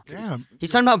right now. Damn.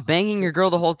 He's talking about banging your girl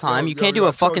the whole time. You can't do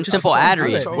a fucking simple ad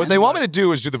read. What they want me to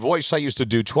do is do the voice I used to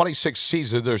do 26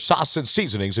 seasons or sauce and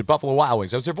seasonings at Buffalo Wild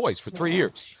Wings. That was their voice for 3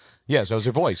 years. Yeah, so it was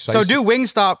her voice. I So used to- do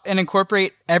Wingstop and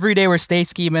incorporate every day we're stay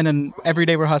scheming and every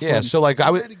day we're hustling. Yeah, so like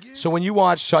so when you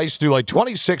watch, so I used to do like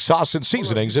 26 sauce and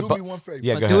seasonings. do me one favor.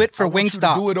 Yeah, But go do ahead. it for I want you to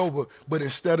Wingstop. do it over, but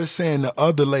instead of saying the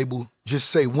other label, just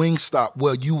say Wingstop.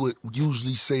 Well, you would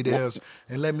usually say theirs,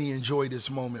 and let me enjoy this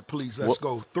moment, please. Let's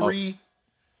go. 3,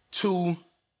 2.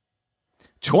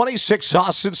 26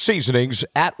 sauce and seasonings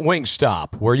at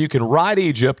Wingstop, where you can ride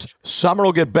Egypt. Summer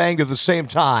will get banged at the same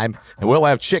time, and we'll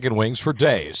have chicken wings for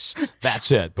days. That's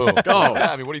it. Boom. Let's go.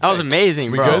 I mean, what do you That was think?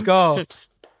 amazing, We bro. good? Let's go.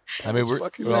 I mean, we're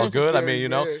fucking all good. I mean, you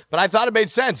know, legendary, but I thought it made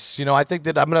sense. You know, I think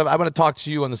that I'm gonna talk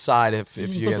to you on the side if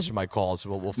you answer my calls.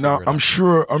 We'll figure Now, it out.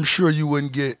 I'm sure you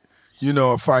wouldn't get,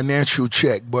 a financial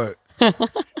check, but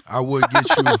I would get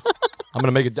you. I'm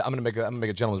gonna make a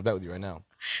gentleman's bet with you right now.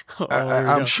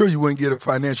 I'm sure you wouldn't get a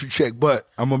financial check, but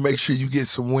I'm gonna make sure you get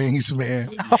some wings, man.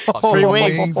 Free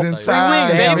wings. and Free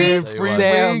thighs, wings, man. baby. Free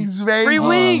Damn. wings, baby. Free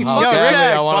wings. Oh, Fuck okay.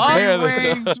 check, I want to Bob. pair Free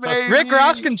the wings, baby. Rick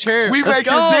Ross can chirp. We Let's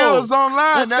making go. deals online.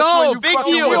 Let's That's go. when you Big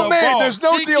fucking deal. with a made. boss. There's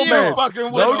no Big deal deal. made. Fucking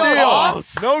with No a deal.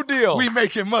 boss. No deal. We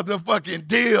making motherfucking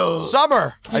deals.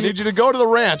 Summer, I need you to go to the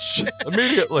ranch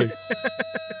immediately.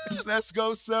 Let's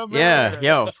go, Summer. Yeah,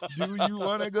 yo. Do you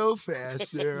want to go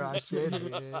faster? I said,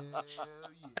 hell yeah.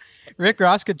 Rick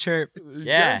Ross could chirp.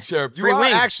 Yeah. Good chirp. You Free are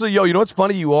wings. actually, you know what's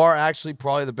funny? You are actually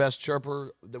probably the best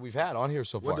chirper that we've had on here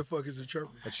so far. What the fuck is a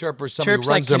chirper? A chirper is somebody Chirp's who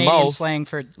like runs their Canadian mouth slang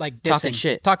for like dissing. Talking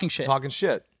shit. Talking shit. talking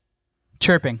shit.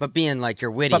 Chirping. But being like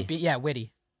you're witty. Yeah,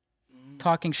 witty.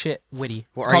 Talking shit, witty.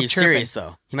 Well, It's are called you chirping. serious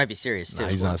though? He might be serious too. Nah,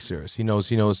 he's not serious. He knows.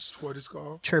 That's what it's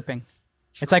called. Chirping.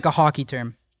 It's like a hockey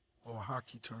term. Or a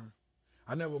hockey term.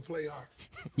 I never play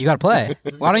hockey. You gotta play.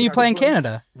 Why don't you play in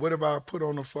Canada? What if I put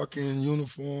on a fucking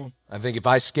uniform? I think if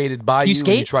I skated by You you, and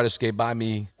you skate? try to skate by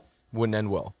me, wouldn't end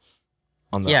well.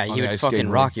 On Yeah, on you the would ice fucking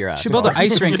skating rock rink. your You ass. should build an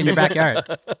ice rink in your backyard.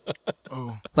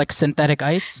 Oh. Like synthetic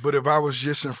ice. But if I was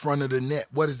just in front of the net,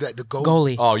 what is that, the goal?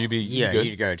 Goalie. Oh, you'd be Yeah, good.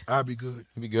 you're good. I'd be good.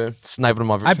 You'd be good. Sniping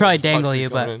them off. Your I'd probably shoulder. dangle Pucks you,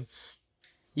 coming but- in.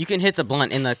 You can hit the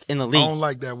blunt in the I league. don't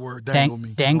like that word. Dangle me.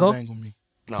 dangle? Don't dangle me.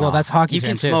 No. Well, that's hockey You term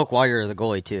can too. smoke while you're the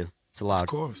goalie too. It's allowed. Of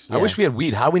course. I wish we had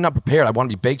weed. How are we not prepared? I want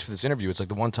to be baked for this interview. It's like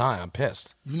the one time. I'm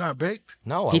pissed. You not baked?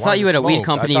 No, He I thought wanted you to had a weed smoke.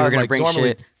 company, I you were thought, gonna like, bring normally-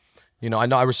 shit. You know, I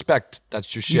know. I respect.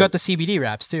 That's your shit. You got the CBD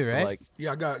wraps too, right? Like,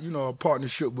 Yeah, I got, a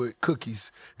partnership with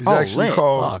Cookies. It's Oh, actually lit.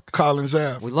 called Fuck. Collins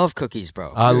Ave. We love cookies,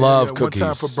 bro. I love yeah, cookies. One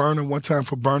time for burner, one time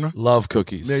for burner. Love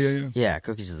cookies. Yeah. yeah,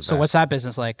 cookies is the so best. what's that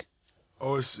business like?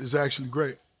 Oh, it's actually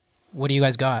great. What do you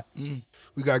guys got?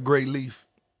 We got great leaf.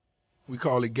 We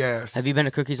call it gas. Have you been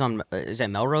to cookies on? Is that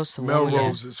Melrose? The one we-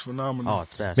 Melrose is phenomenal. Oh,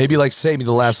 it's best. Maybe like save me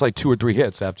the last like 2 or 3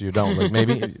 hits after you're done. Like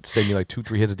maybe save me like 2,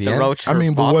 3 hits at the the end. roach. I for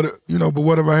mean, Bob. but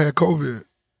what if I had COVID?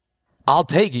 I'll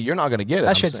take it. You're not gonna get it. That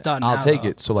I'm shit's saying. done I'll now, take though.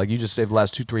 it. So like you just save the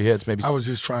last 2, 3 hits. Maybe. I was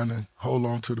just trying to hold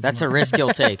on to the. That's a blunt. risk you'll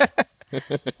take.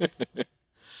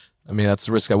 I mean, that's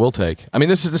the risk I will take. I mean,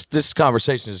 this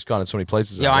conversation has gone in so many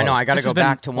places. Yo, I know. I got to This go has been-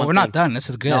 back to one. well, we're not thing. done. This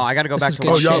is good. No, I got to go This back is to good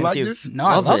one. Oh, y'all thing, like dude. this? No,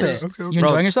 I Love love this. it. Okay, You okay.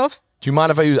 enjoying yourself? Do you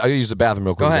mind if I use the bathroom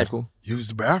real quick? Go Is that ahead. cool? Use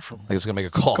the bathroom. I just gonna make a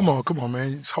call. Come on,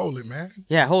 man. Just hold it, man.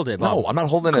 Yeah, hold it, Bob. No, I'm not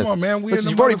holding Come it. on, man. We Listen, in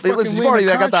you've the already. motherfucking- Listen, we you've in already.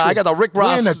 the I got the Rick We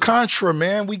Ross. in the Contra,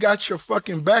 man. We got your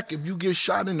fucking back. If you get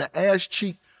shot in the ass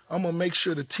cheek, I'm gonna make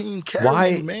sure the team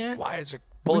carry you, man. Why is there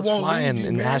bullets won't flying leave you,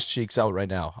 and man. ass cheeks out right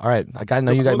now? All right, I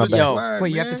know you got my Bullets back. flying, Wait,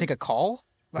 you have to man. take a call?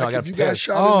 No, I Like gotta if you got piss.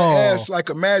 shot in Oh. the ass, like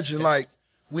imagine like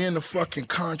we in the fucking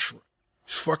Contra.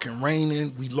 It's fucking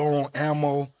raining. We low on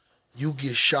ammo. You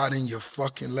get shot in your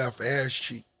fucking left ass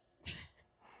cheek.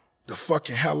 The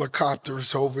fucking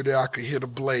helicopters over there, I could hear the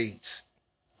blades.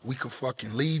 We could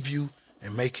fucking leave you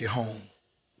and make it home.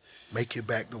 Make it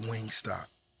back to Wingstop.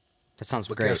 That sounds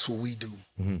But great. guess what we do?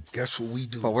 Guess what we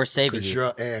do? But we're saving Because you.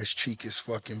 your ass cheek is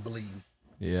fucking bleeding.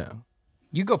 Yeah.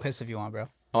 You go piss if you want, bro.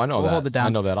 Oh, I know We'll that. hold it down. I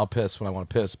know that. I'll piss when I want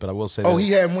to piss, but I will say Oh, that.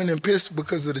 he had went and pissed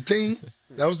because of the team?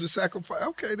 That was the sacrifice?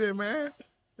 Okay then, man.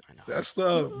 That's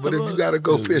love. But if you got to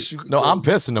go piss, you can No, go. I'm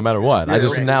pissing no matter what. I Yeah,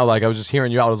 just right. now, like, I was just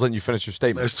hearing you out. I was letting you finish your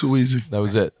statement. That's too easy. That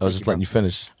was it. I was just letting you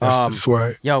finish. That's the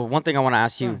swag. Yo, one thing I want to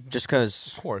ask you, just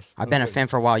because course. I've been a fan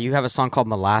for a while. You have a song called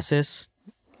Molasses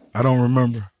I don't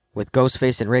remember. with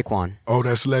Ghostface and Raekwon. Oh,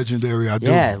 that's legendary. I do.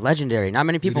 Yeah, legendary. Not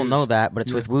many people is. know that, but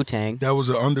it's with Wu-Tang. That was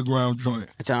an underground joint.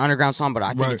 It's an underground song, but I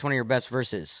think Right. it's one of your best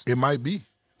verses. It might be.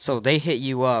 So they hit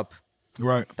you up.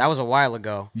 Right. That was a while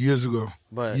ago, Years ago.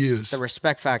 but Years. the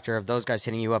respect factor of those guys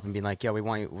hitting you up and being like, "Yo, we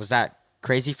want you." Was that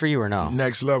crazy for you or no?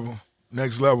 Next level.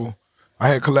 Next level. I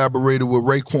had collaborated with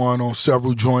Raekwon on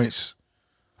several joints.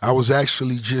 I was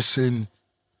actually just in,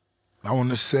 I want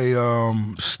to say,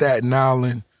 Staten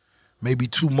Island maybe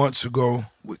 2 months ago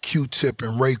with Q-Tip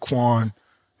and Raekwon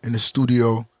in the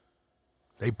studio.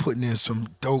 they putting in some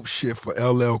dope shit for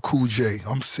LL Cool J.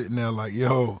 I'm sitting there like,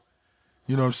 yo,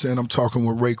 you know what I'm saying? I'm talking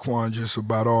with Raekwon just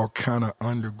about all kind of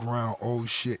underground old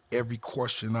shit. Every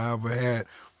question I ever had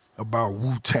about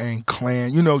Wu-Tang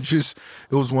Clan, you know, just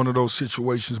it was one of those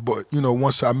situations. But you know,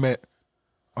 once I met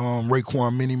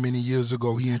Raekwon many years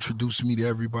ago, he introduced me to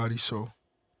everybody. So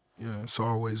yeah, it's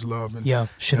always love. And Yo,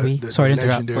 should we? Sorry to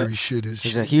interrupt. Legendary But shit is.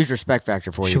 There's a huge respect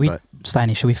factor for should you, we, but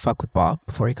Steiny? Should we fuck with Bob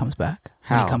before he comes back?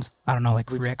 When How? he comes, I don't know, like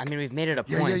Rick. I mean, we've made it a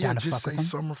Yeah, point. down to just fuck with say him?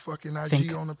 summer fucking IG I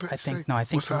think, on the page. I think Say, no. I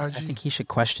think what's I IG? think he should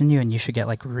question you, and you should get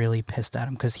like really pissed at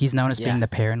him because he's known as Yeah. being the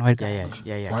paranoid guy. Yeah. Why Get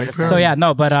you offended. So yeah,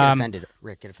 no, but Get offended,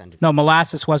 Rick. Get offended. no,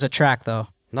 Molasses was a track though.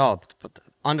 No, but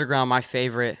Underground, my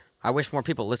favorite. I wish more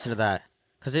people listen to that.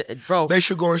 Cause bro, They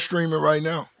should go and stream it right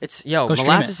now. it's Go stream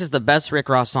Molasses it. is the best Rick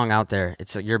Ross song out there.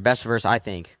 It's your best verse, I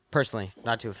think. Personally,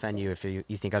 not to offend you if you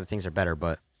think other things are better,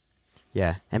 but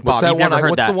yeah. And What's Bob, that you've one? never heard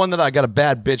What's that. the one that I got a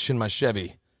bad bitch in my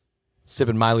Chevy,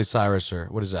 sipping Miley Cyrus or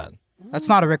what is that? That's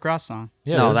not a Rick Ross song.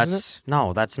 Yeah, no, isn't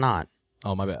it? that's not.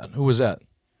 Oh my bad. Who was that?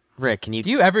 Rick, can you? Do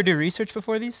you ever do research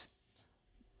before these?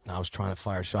 I was trying to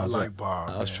fire shots. I like Bob,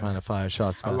 I was man. trying to fire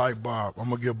shots. I like Bob. I'm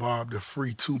gonna give Bob the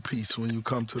free 2-piece when you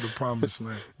come to the promised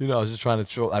land. You know, I was just trying to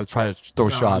throw. I was trying to throw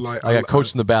No, shots. I I got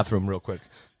coached in the bathroom real quick.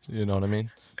 You know what I mean?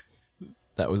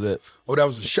 That was it. Oh, that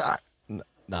was a shot. No,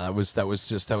 that was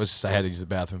just. I had to use the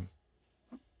bathroom.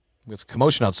 There's a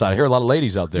commotion outside. I hear a lot of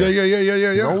ladies out there. Yeah.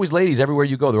 There's always ladies everywhere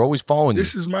you go. They're always following you.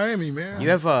 This is Miami, man. You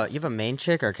have a main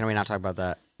chick, or can we not talk about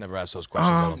that? Never asked those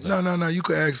questions. I don't think. No. You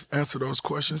could answer those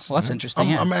questions. Well, that's interesting.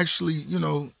 yeah. I'm actually, you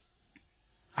know,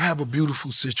 I have a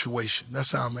beautiful situation.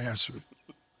 That's how I'm answering.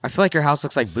 I feel like your house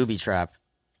looks like Booby Trap.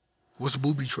 What's a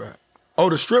booby trap? Oh,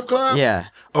 the strip club? Yeah.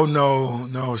 Oh no,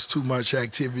 it's too much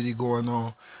activity going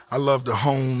on. I love the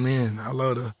home in. I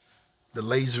love the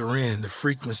laser in. The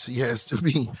frequency has to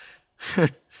be.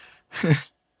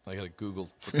 I gotta Google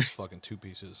what this fucking 2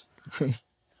 pieces.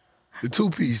 The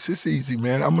 2-piece, it's easy,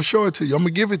 man. I'm gonna show it to you. I'm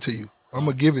gonna give it to you.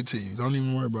 Don't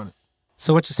even worry about it.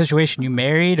 So what's the situation? You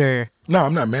married or No,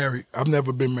 I'm not married. I've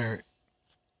never been married.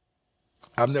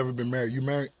 You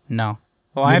married? no?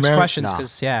 Well, You I have married? questions Nah.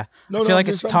 because I No, feel like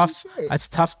I'm it's just tough. saying. It's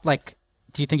tough. Like,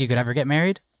 do you think you could ever get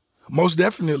married? Most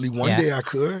definitely. One Yeah. day I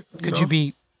could. Could know? you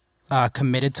be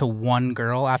committed to one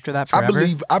girl after that forever?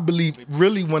 I believe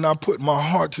really when I put my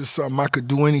heart to something, I could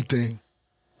do anything.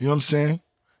 You know what I'm saying?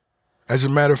 As a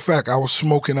matter of fact, I was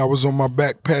smoking. I was on my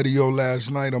back patio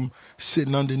last night. I'm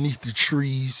sitting underneath the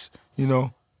trees, you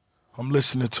know. I'm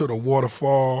listening to the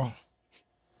waterfall,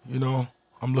 you know.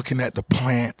 I'm looking at the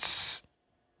plants,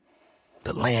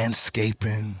 the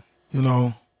landscaping, you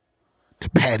know, the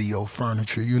patio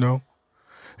furniture, you know.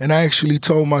 And I actually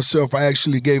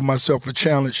gave myself a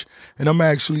challenge, and I'm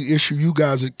actually issue you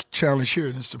guys a challenge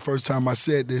here. This is the first time I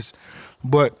said this,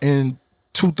 but in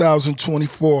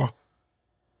 2024,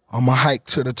 I'm going to hike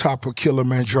to the top of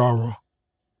Kilimanjaro,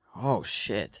 Oh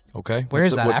shit! Okay. Where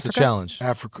is that, What's Africa? the challenge?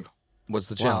 Africa. What's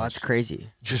the Wow, challenge? that's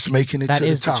crazy. Just making it That to the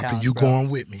is the top, and challenge, you bro. going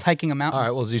with me. It's hiking a mountain. All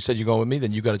right. Well, you said you're going with me.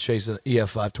 Then you got to chase an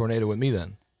EF5 tornado with me.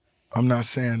 Then. I'm not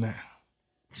saying that.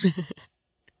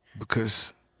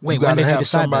 Because Wait, you when got to did you have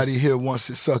decide somebody this? here wants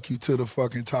to suck you to the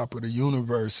fucking top of the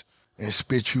universe and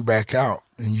spit you back out,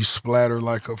 and you splatter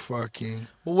like a fucking...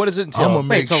 Well, what does it entail? I'ma Wait,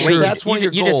 make so sure. wait, That's one of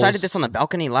your you decided goals. this on the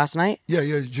balcony last night,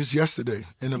 Yeah, just yesterday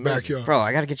in the backyard. bro?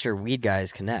 I gotta get your weed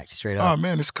guys connect straight Oh, up.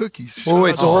 man, it's cookies. Well,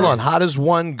 wait. Shout So out hold to on. How does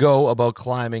one go about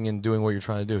climbing and doing what you're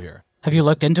trying to do here? Have you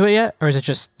looked into it yet, or is it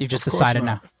just you just Of course decided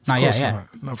not. now? Of Not yet. course Yeah.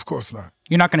 not. No, of course not.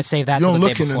 You're not going to save that You till don't the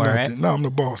day look into before, nothing. right? No, I'm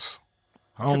the boss.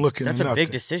 I don't look into that's a nothing.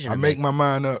 big decision I to make make. my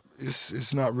mind up.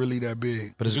 It's not really that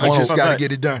big. But is it I one just of- got to but-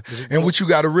 get it done. And what you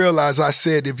got to realize, I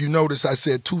said, if you notice, I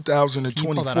said Can you pull that up,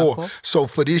 2024. Cole? So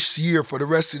for this year, for the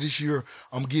rest of this year,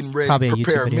 I'm getting ready Probably a to YouTube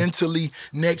prepare video. mentally.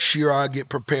 Next year, I'll get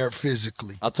prepared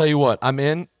physically. I'll tell you what. I'm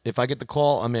in. If I get the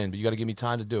call, I'm in. But you got to give me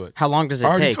time to do it. How long does I it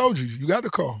already take? told you. You got the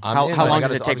call. I'm How in, long but I does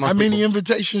gotta- it take obviously- How most many people?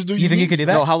 invitations do you You think you need? could do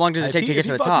that? No, how long does it If take he- to get if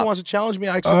to he the fucking top? wants to challenge me,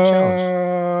 I accept the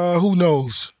challenge. Who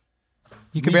knows?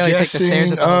 You can Me barely take the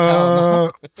stairs at the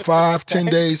hotel. 5, 10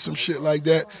 days, some shit like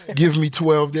that. Give me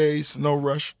 12 days, no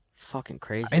rush. Fucking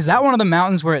crazy. Is that one of the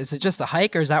mountains where is it just a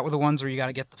hike, or is that the ones where you got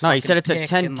to get the? No, he fucking said it's a pick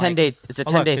 10 and, 10 day. It's a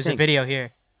Oh, look, 10-day there's thing. a video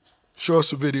here. Show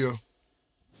us a video.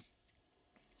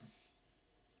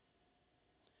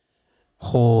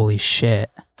 Holy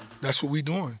shit! That's what we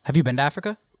doing. Have you been to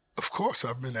Africa? Of course,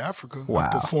 I've been to Africa. Wow.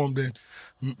 I performed in,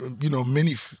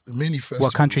 many festivals.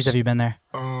 What countries have you been there?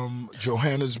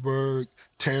 Johannesburg,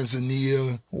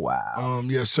 Tanzania. Wow.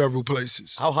 Yeah, several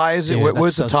places. How high is it? Dude,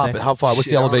 Where's that's the so top? sick. How far? What's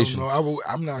Shit, the I don't elevation? know.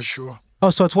 I'm not sure. Oh,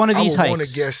 so it's one of I these would want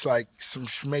hikes. to guess like some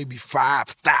maybe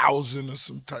 5,000 or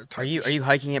some type. Are you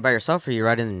hiking it by yourself, or are you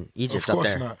riding in Egypt Of up course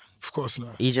there? not. Of course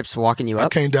not. Egypt's walking you I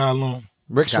up. can't die alone.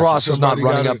 Rick Gotcha. Ross is not Somebody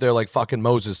running gotta- up there like fucking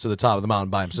Moses to the top of the mountain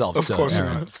by himself. Of course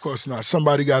Aaron. not. Of course not.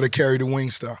 Somebody got to carry the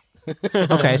Wingstop.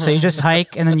 Okay, so you just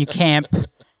hike and then you camp.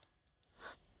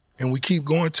 And we keep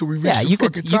going till we reach Yeah, the you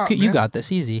fucking could, top, you man. got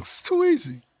this easy. It's too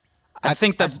easy. I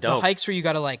think that's the dope. hikes where you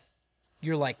gotta like,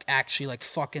 you're like actually like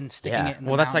fucking sticking Yeah. it in the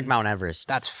Well, that's like mountain. Mount Everest.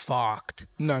 That's fucked.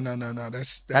 No.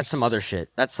 That's some other shit.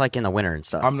 That's like in the winter and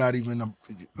stuff. I'm not even. No,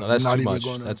 that's I'm not too even much.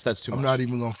 Gonna, That's too I'm much. not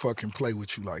even gonna fucking play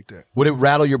with you like that. Would it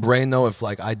rattle your brain though if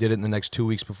like I did it in the next 2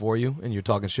 weeks before you and you're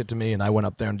talking shit to me and I went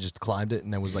up there and just climbed it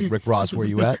and then was like, Rick Ross, where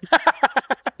you at?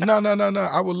 No.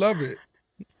 I would love it.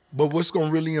 But what's gonna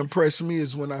really impress me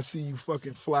is when I see you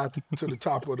fucking fly to the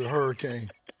top of the hurricane,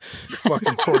 the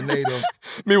fucking tornado.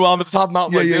 Meanwhile, I'm at the top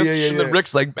mountain like this, and then yeah.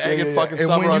 Rick's like banging Yeah. fucking And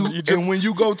summer when on you, Egypt. and when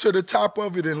you go to the top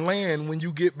of it and land, when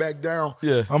you get back down,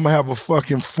 Yeah. I'm gonna have a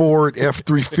fucking Ford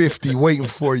F-350 waiting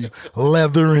for you,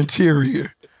 leather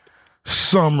interior,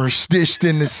 summer stitched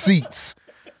in the seats,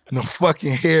 and a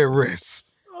fucking headrest.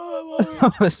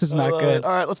 This is not good.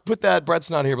 All right, let's put that. Brett's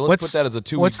not here, but let's put that as a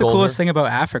 2 week What's the coolest thing about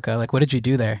Africa? Like, what did you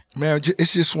do there? Man,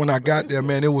 it's just when I got there,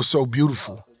 man, it was so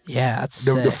beautiful. Yeah, that's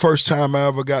The sick. first time I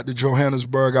ever got to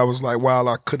Johannesburg, I was like, wow,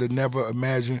 I could have never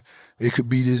imagined it could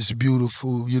be this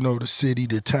beautiful, you know, the city,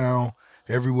 the town,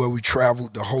 everywhere we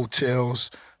traveled, the hotels,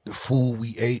 the food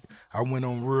we ate. I went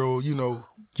on real, you know,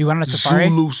 you went on a safari?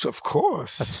 Zulus, of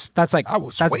course. That's like I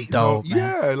was that's waiting dope. on, Man.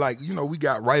 yeah, like, you know, we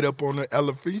got right up on the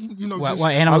elephant, you know. What- just,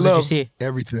 what animals I did you love see?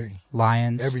 Everything.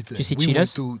 Lions. Everything. Did you see we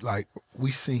cheetahs? Went through, like,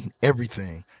 we seen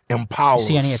everything. Impalas. You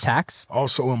see any attacks?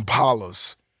 Also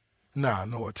impalas. Nah,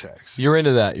 no attacks. You're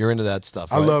into that. You're into that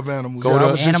stuff. I right? love animals. Go Yeah, to-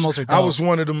 I was Animals are I dope. was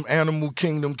one of them animal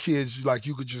kingdom kids. Like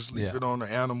you could just leave Yeah. it on the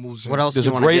animals. What else There's do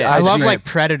you a want to great get? I IG love like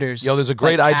predators. Yo, there's a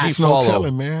great like IG cats. No follow.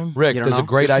 telling, man. Rick, You don't there's a know?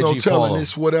 great It's no IG telling. follow.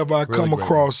 It's whatever I Really come great.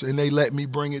 across, and they let me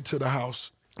bring it to the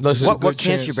house. Listen, What- What good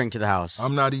can't you chance. bring to the house?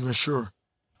 I'm not even sure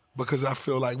because I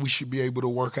feel like we should be able to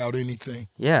work out anything.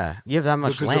 Yeah, you have that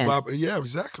much Because land. of our, yeah,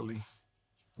 exactly.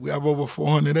 We have over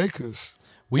 400 acres,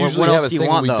 we What- usually what have else a do you thing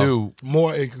want, that we though? do.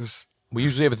 more acres. We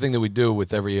usually have a thing that we do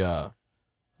with every,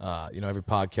 every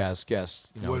podcast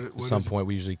guest. You know, What- at what some is it? point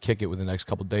we usually kick it within the next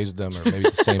couple of days with them, or maybe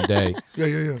the same day.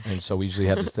 Yeah. And so we usually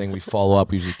have this thing. We follow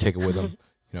up. We usually kick it with them.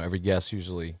 You know, every guest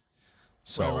usually.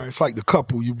 So Right. It's like the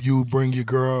couple. You bring your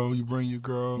girl. You bring your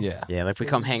girl. yeah. Yeah, like we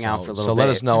come hang out for a little So bit. let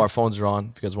us know. Our phones are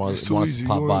on. If you guys want, It's want too us to easy.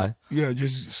 pop You by. want- Yeah,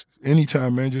 just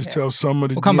anytime, man. Just tell Summer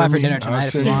to We'll come by DM for me. dinner tonight I'll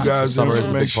if send you you want. guys the Summer is a big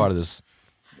information. part of this.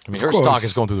 I mean, Of her course. stock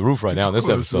is going through the roof right now in this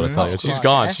Of course, episode. I man. tell you, Of she's course.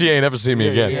 gone. She ain't ever seen me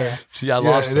again. yeah. I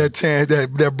lost her. that tan,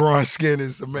 that bronze skin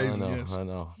is I amazing. know. yes. I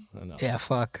know. Yeah,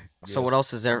 fuck. So what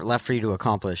else is there left for you to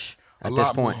accomplish A at this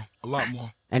lot point? more. A lot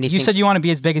more. Anything? You said you want to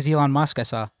be as big as Elon Musk. I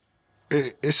saw.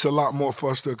 It's a lot more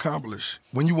for us to accomplish.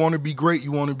 When you want to be great,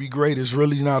 you want to be great. It's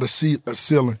really not a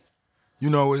ceiling. You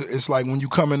know, it's like when you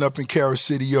coming up in Carol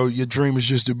City, your dream is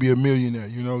just to be a millionaire.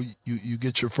 You know, you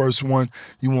get your first one,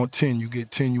 you want 10, you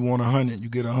get 10, you want 100, you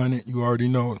get 100, you already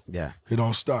know it. Yeah. It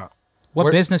don't stop. What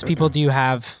Where- business people do you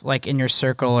have like in your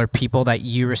circle or people that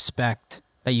you respect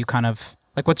that you kind of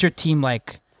like? What's your team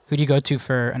like? Who do you go to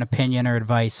for an opinion or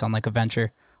advice on like a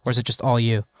venture, or is it just all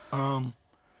you?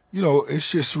 You know,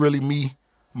 it's just really me,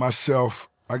 myself.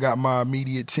 I got my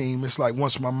immediate team. It's like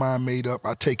once my mind made up,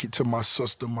 I take it to my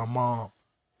sister, my mom.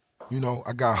 You know,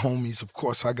 I got homies. Of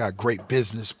course, I got great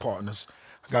business partners.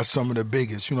 I got some of the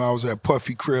biggest. You know, I was at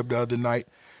Puffy Crib the other night.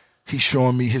 He's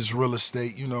showing me his real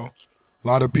estate, you know. A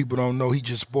lot of people don't know he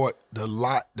just bought the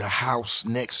house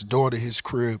next door to his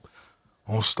crib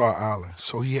on Star Island.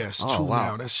 So he has two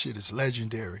wow. now. That shit is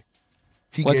legendary.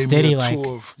 He What's gave Diddy me a like?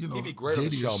 tour of, you know, He'd be great on the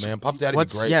Diddy show, is- man. Puff Daddy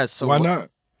What's be great. yeah? So Why what- not?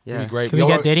 Yeah. He'd be great. Can we Yo,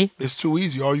 get Diddy? It's too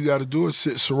easy. All you got to do is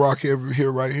sit Ciroc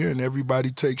here, right here, and everybody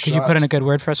takes Could shots. you put in a good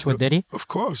word for us with Diddy? Of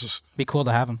course. Be cool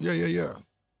to have him. Yeah.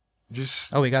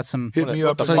 Just Oh, we got some. hit me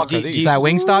up. the So fuck do- are do- these? is that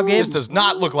Wingstop, Gabe? This does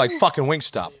not look like fucking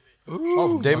Wingstop. Oh,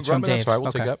 from David That's from Grumman. That's Dave. right.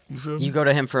 We'll take Okay. that. You feel me? You go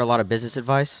to him for a lot of business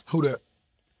advice. Who that?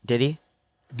 Did he?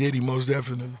 Diddy, most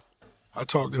definitely. I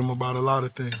talked to him about a lot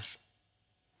of things.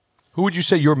 Who would you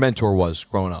say your mentor was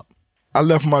growing up? I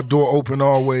left my door open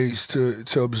always to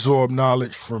absorb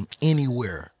knowledge from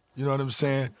anywhere. You know what I'm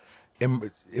saying? In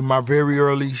my very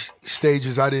early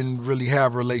stages, I didn't really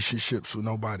have relationships with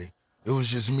nobody. It was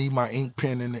just me, my ink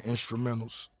pen, and the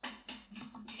instrumentals.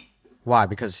 Why?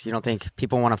 Because you don't think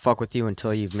people want to fuck with you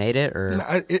until you've made it, or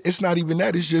It's not even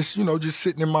that. It's just, you know, just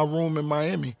sitting in my room in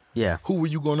Miami. yeah, Who were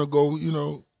you going to go, you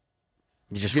know,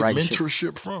 you just get write shit.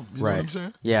 mentorship from? You know Right. what I'm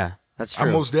saying? Yeah, That's I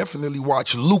true. most definitely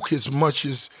watch Luke as much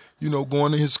as,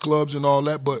 going to his clubs and all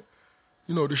that. But,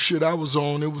 the shit I was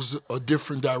on, it was a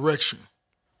different direction.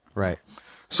 Right.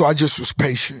 So I just was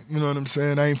patient. You know what I'm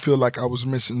saying? I ain't feel like I was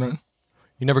missing nothing.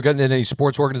 You never got into any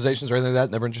sports organizations or anything like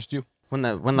that? Never interest you? When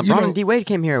LeBron and D Wade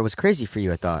came here, it was crazy for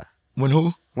you. I thought When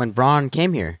who? when Braun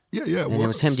came here, Yeah, and it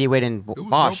was him, D Wade, and was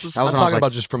Bosch. dope as That was I'm when I was talking like,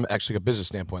 about just from actually a business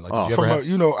standpoint. Like, Oh. did you From ever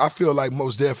have, I feel like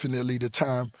most definitely the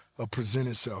time will present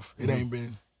itself. It ain't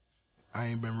been, I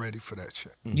ain't been ready for that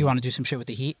shit. You want to do some shit with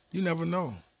the Heat? You never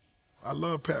know. I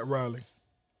love Pat Riley.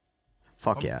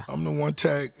 fuck yeah. I'm the one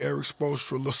tag Eric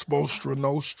Spoelstra, La Spoelstra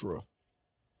Nostra.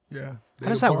 Yeah. How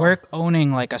does that work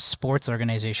owning like a sports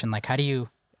organization? Like,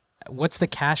 what's the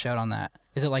cash out on that?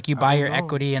 Is it like you buy don't your know.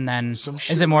 equity and then Some is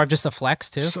shit it more of just a flex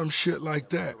too? Some shit like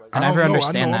that. I never don't know.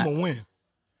 understand I know that. I'm gonna win.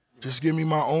 Just give me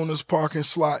my owner's parking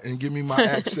slot and give me my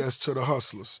access to the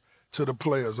hustlers, to the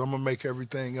players. I'm gonna make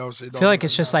everything else. I feel like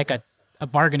it's just like a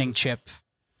bargaining chip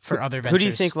for other ventures. Who do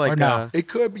you think like or no? It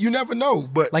could. You never know,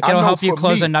 but Like I it'll know help you for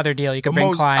close me, another deal. You can the bring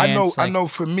most- clients. I know.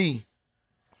 For me,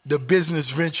 the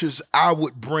business ventures I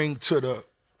would bring to the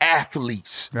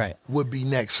athletes Right. would be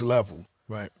next level.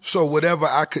 right, So whatever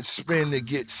I could spend to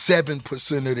get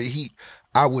 7% of the Heat,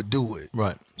 I would do it.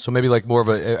 right. So maybe like more of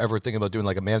a, ever thinking about doing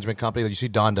like a management company? Like you see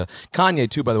Donda. Kanye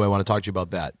too, by the way, I want to talk to you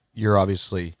about that. You're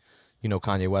obviously,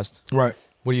 Kanye West. Right.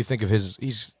 What do you think of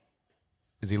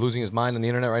is he losing his mind on the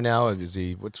internet right now?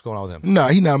 What's going on with him? Nah,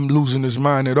 he not losing his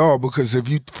mind at all, because if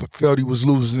you felt he was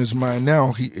losing his mind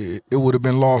now, it would have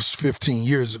been lost 15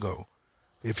 years ago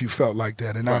if you felt like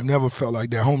that. And I've never felt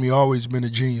like that. Homie always been a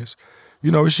genius.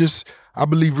 It's just, I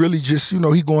believe really just,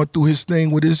 he going through his thing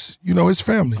with his, his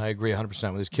family. I agree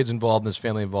 100%. With his kids involved and his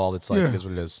family involved, it's like, Yeah. it is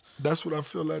what it is. That's what I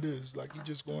feel that is. Like, he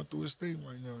just going through his thing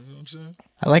right now. You know what I'm saying?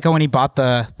 I like how when he bought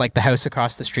the house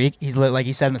across the street, he's like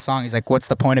he said in the song, he's like, "What's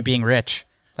the point of being rich?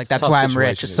 Like that's tough why I'm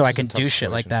rich, situation. just so I It's can a tough do shit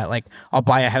like situation. that. Like I'll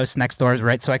buy a house next door,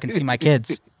 right, so I can see my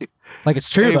kids. Like it's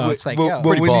true Hey, though. but- It's like, but- yo, but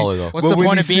Pretty when he- baller, though. What's but the when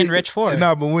point he of being said- rich for?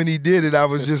 Nah, but when he did it, I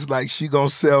was just like, she gonna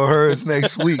sell hers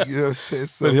next week. You know what I'm saying?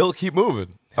 So, But he'll keep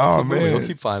moving. Oh, Keep moving. man. He'll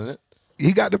keep finding it.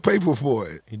 he got the paper for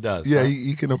it. He does. Yeah, huh?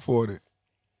 he can afford it.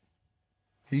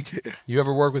 He can, You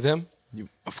ever work with him?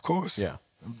 of course. Yeah.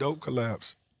 Dope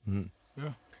collabs.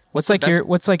 what's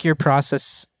like your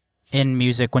process in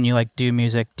music when you like do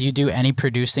music? Do you do any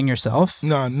producing yourself?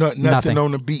 No, nothing Nothing.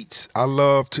 on the beats. I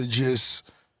love to just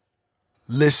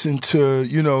listen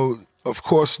to, of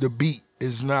course the beat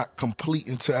is not complete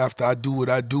until after I do what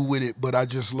I do with it, but I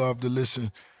just love to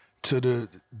listen to the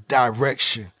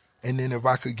direction. And then if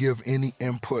I could give any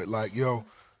input, like, it'll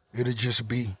just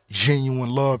be genuine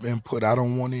love input. I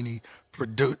don't want any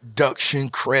production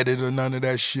credit or none of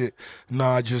that shit.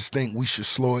 Nah, I just think we should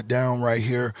slow it down right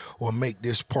here or make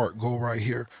this part go right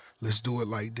here. Let's do it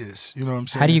like this. You know what I'm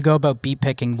saying? How do you go about beat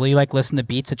picking? Will you like listen to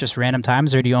beats at just random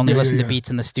times, or do you only Yeah, listen yeah, to yeah.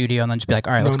 beats in the studio and then just be like,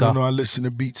 all right, let's no, go, No, I listen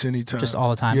to beats anytime. just all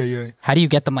the time? Yeah. How do you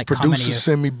get them like coming to Producers you?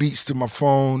 send me beats to my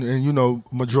phone, and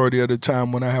majority of the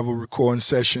time when I have a recording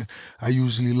session, I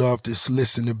usually love to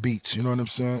listen to beats. You know what I'm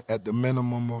saying? At the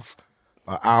minimum of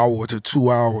an hour to 2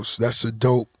 hours. That's a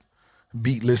dope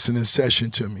beat listening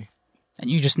session to me. And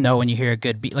you just know when you hear a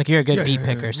good beat, like you're a good beat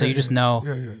picker, so you just know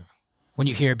Yeah. when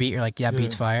you hear a beat, you're like, yeah,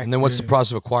 beat's fire. And then what's the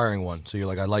process of acquiring one? So you're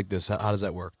like, I like this. How does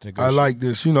that work? I like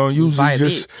this. Usually buy a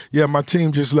just my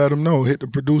team just let them know. Hit the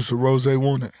producer. Rose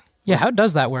want it. Yeah, how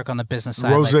does that work on the business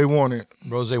side? Rose Like, want it.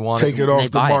 Rose want Take it They off the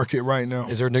buy it. market right now.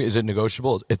 Is it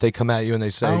negotiable if they come at you and they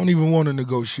say, I don't even want to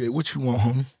negotiate. What you want,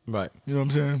 homie? right? You know what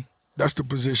I'm saying? That's the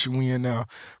position we in now.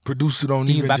 Producer don't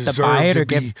Do you even have to deserve buy it to or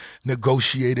be give-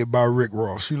 negotiated by Rick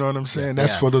Ross. You know what I'm saying?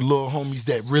 That's for the little homies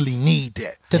that really need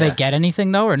that. do they get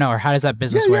anything though, or no? Or how does that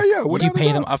business work? Yeah. Do without you a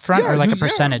pay them doubt. upfront or like a Yeah,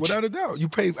 percentage? without a doubt.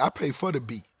 I pay for the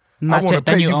beat. And I that's wanna it.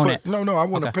 Then pay you own for, it. No, I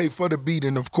want to Okay. pay for the beat,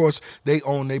 and of course they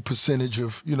own a percentage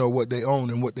of what they own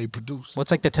and what they produce. What's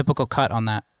like the typical cut on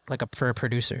that, like for a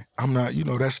producer? I'm not,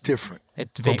 that's different. It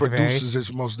For varies. producers,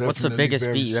 it's most definitely What's the biggest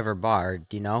beat varies. you ever bought? Or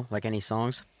do you know like any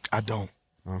songs? I don't.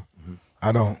 Oh.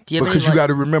 I don't. Do you have Because any, you like- got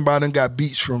to remember, I done got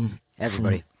beats from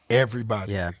Everybody. from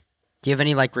everybody. Yeah. Do you have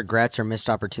any like regrets or missed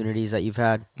opportunities that you've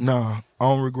had? Nah, I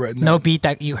don't regret No nothing. beat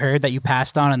that you heard that you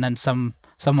passed on, and then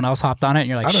someone else hopped on it, and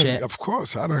you're like, I done, shit. of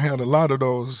course, I done had a lot of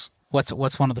those. What's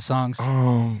one of the songs?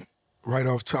 Right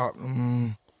off top.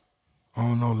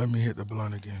 Oh no, let me hit the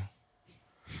blunt again.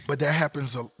 But that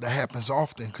happens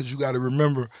often, because you got to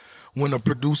remember, when a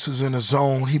producer's in a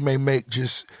zone, he may make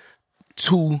just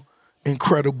 2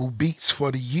 incredible beats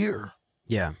for the year.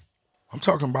 Yeah. I'm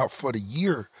talking about for the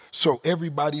year. So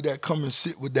everybody that come and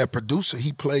sit with that producer,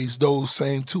 he plays those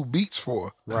same 2 beats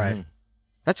for. Right.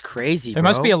 That's crazy. There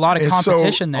must be a lot of And so-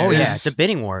 competition there. Oh yeah, It's- it's a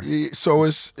bidding war. So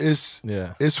it's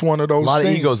Yeah. it's one of those A lot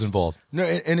things. of egos involved. No,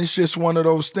 and it's just one of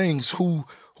those things.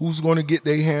 Who's going to get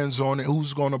their hands on it?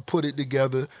 Who's going to put it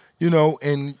together?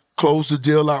 And close the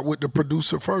deal out with the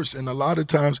producer first. And a lot of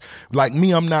times, like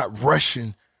me, I'm not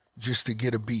rushing just to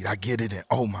get a beat. I get it in.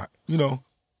 Oh my,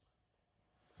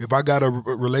 if I got a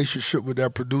relationship with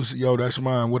that producer, yo, that's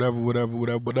mine.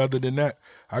 Whatever. But other than that,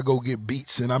 I go get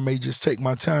beats, and I may just take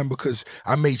my time because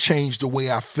I may change the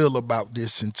way I feel about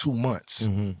this in 2 months.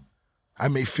 Mm-hmm. I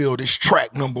may feel this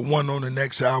track number 1 on the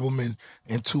next album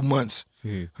in 2 months.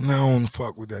 And I don't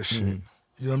fuck with that shit.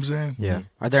 You know what I'm saying? Yeah.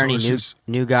 Are there So any it's just-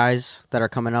 new guys that are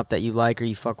coming up that you like or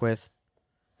you fuck with,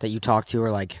 that you talk to or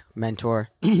like mentor?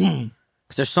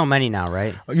 Because there's so many now,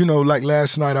 right? Like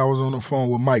last night I was on the phone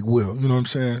with Mike Will. You know what I'm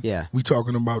saying? Yeah. We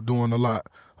talking about doing a lot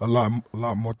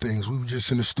more things. We were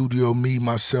just in the studio, me,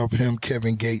 myself, him,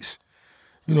 Kevin Gates.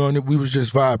 And we was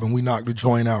just vibing. We knocked the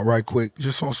joint out right quick,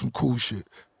 just on some cool shit.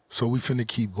 So we finna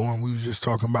keep going. We was just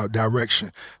talking about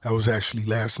direction. That was actually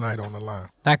last night on the line.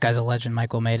 That guy's a legend.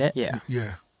 Michael made it. Yeah.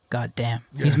 Yeah. God damn.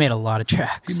 Yeah. He's made a lot of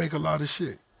tracks. He make a lot of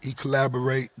shit. He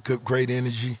collaborate, good, great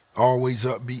energy, always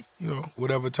upbeat,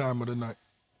 whatever time of the night.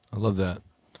 I love that.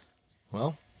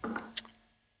 Well,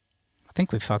 I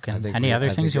think we fucking. I think Any we- other I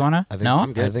things think you that- want I to? think, No?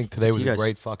 I'm good. I think today Up to was you a guys.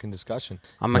 great fucking discussion.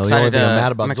 I'm The only excited thing I'm mad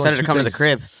to. about- I'm there's only excited to two come to the things-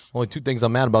 crib. Only 2 things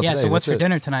I'm mad about Yeah, today. so what's That's for it.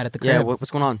 dinner tonight at the crib? Yeah.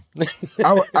 What's going on?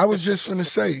 I was just finna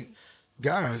say,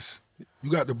 guys,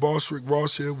 you got the boss Rick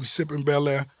Ross here. We sipping Bel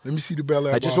Air. Let me see the Bel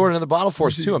Air. I just bottle. ordered another bottle for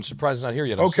us, see. too. I'm surprised it's not here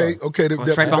yet. I'm Okay, sorry. okay. Oh,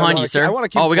 it's right behind you, sir. I wanna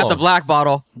keep Oh, we got the flowing. black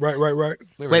bottle. Right.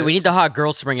 There it Wait, we is. need the hot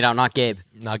girls to bring it out, not Gabe.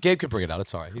 No, Gabe can bring it out.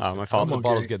 It's all right. Oh, my fault. The Come on,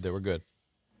 bottle's Gabe. good there. We're good.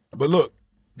 But look,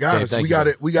 guys, thank we you. got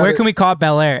it. We got Where it. can we call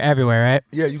Bel Air? Everywhere, right?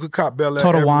 Yeah, you could cop Bel Air.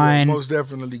 Total everywhere, Wine. Most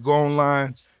definitely. Go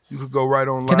online. You could go right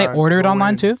online. Can they order it Go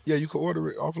online in. too? Yeah, you could order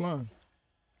it offline.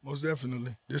 Most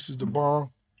definitely. This is the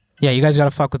bomb. Yeah, you guys got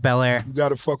to fuck with Bel Air. You got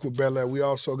to fuck with Bel Air. We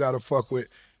also got to fuck with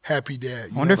Happy Dad.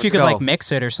 I wonder if you Let's could go. like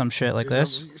mix it or some shit like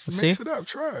this. Let's Mix see. it up.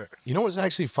 Try it. You know what's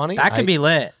actually funny? That could be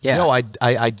lit. Yeah. No, I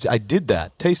did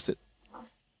that. Taste it.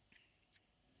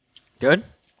 Good.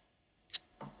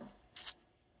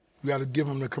 You got to give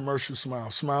them the commercial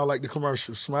smile. Smile like the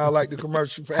commercial. Smile like the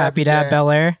commercial. For Happy Dad Bel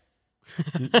Air.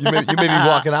 You may be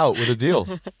walking out with a deal.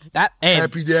 That hey,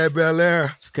 Happy Dad Bel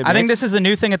Air. Good I think mix. this is the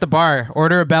new thing at the bar.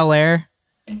 Order a Bel Air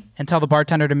and tell the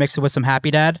bartender to mix it with some Happy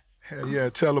Dad. Hell yeah.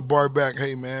 Tell the bar back,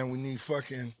 hey, man, we need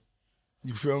fucking,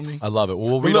 you feel me? I love it.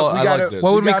 Well, But look, I gotta- like this.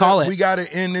 What would we gotta- call it? We got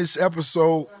to end this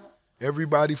episode.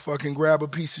 Everybody fucking grab a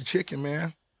piece of chicken,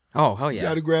 man. Oh, hell You yeah.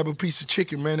 got to grab a piece of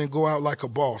chicken, man, and go out like a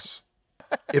boss.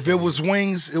 If it was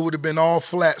wings, it would have been all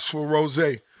flats for Rose.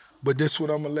 But this what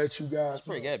I'm going to let you guys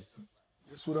know. Pretty good.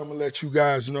 This what I'm going to let you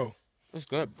guys know. That's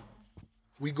good.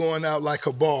 We going out like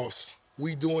a boss.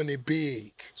 We doing it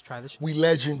big. Let's try this. We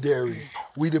legendary.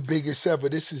 We the biggest ever.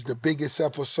 This is the biggest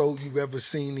episode you've ever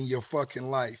seen in your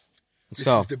fucking life. This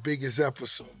go. is the biggest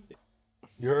episode.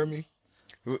 You heard me?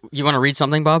 You want to read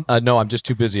something, Bob? No, I'm just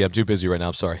too busy. I'm too busy right now.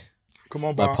 I'm sorry. Come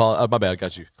on, My, Bob. my bad. I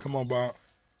got you. Come on, Bob.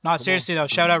 No, seriously though.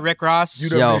 Shout out Rick Ross. You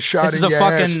done Yo, been shot this is in a your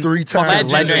ass fucking 3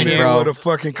 times. legend, You bro. With a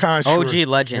fucking contract. OG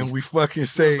legend. And we fucking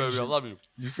saved you. love you.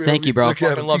 You feel Thank me? you, bro. Look at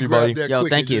Fucking him. love He you, grabbed buddy. that Yo, quick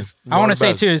thank and you. just- I want to the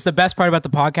say best. too, it's the best part about the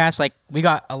podcast. Like we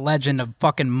got a legend of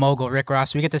fucking mogul Rick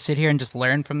Ross. We get to sit here and just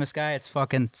learn from this guy. It's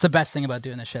the best thing about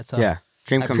doing this shit. So Yeah.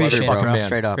 Dream I come true, appreciate it, bro. bro.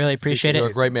 Straight up. really appreciate You're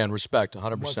it. a great man. Respect.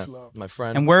 100%. Much love. My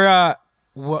friend. And we're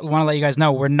want to let you guys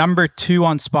know we're number 2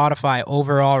 on Spotify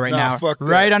overall right Nah, now, fuck that.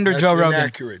 right under That's Joe Rogan.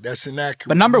 Inaccurate. That's inaccurate.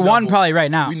 But number We 1 probably right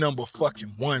now. We number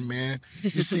fucking 1, man.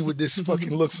 You see what this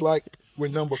fucking looks like? We're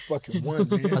number fucking 1,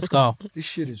 man. Let's go. This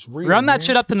shit is real. Run that man.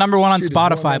 shit up to number 1 on Shit is one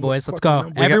Spotify, number boys. Let's fucking go.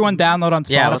 number. Everyone download on Spotify.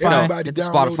 Yeah, let's go. Everybody Get the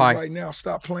download it Spotify. right now.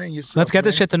 Stop playing yourself. Let's get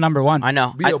this man. shit to number 1. I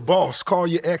know. Be a boss. Call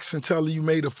your ex and tell her you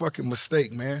made a fucking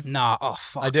mistake, man. Nah, oh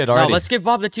fuck. I did No, already. let's give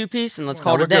Bob the 2-piece and let's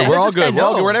call we're it a day. good. We're all What does this good. guy We're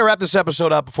all good. know? We're gonna wrap this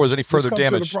episode up before there's any further Come to the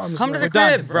damage. promised Come to the land.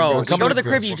 done. crib, bro. We're You go to the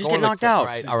crib, We're you just going get to knocked the crib. out. All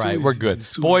right, all right, too we're easy. good.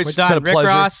 It's too Boys, We're it's been done. a Rick pleasure.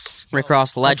 Ross. Rick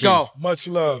Ross, Let's legend. go. Much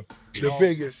love. The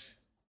biggest.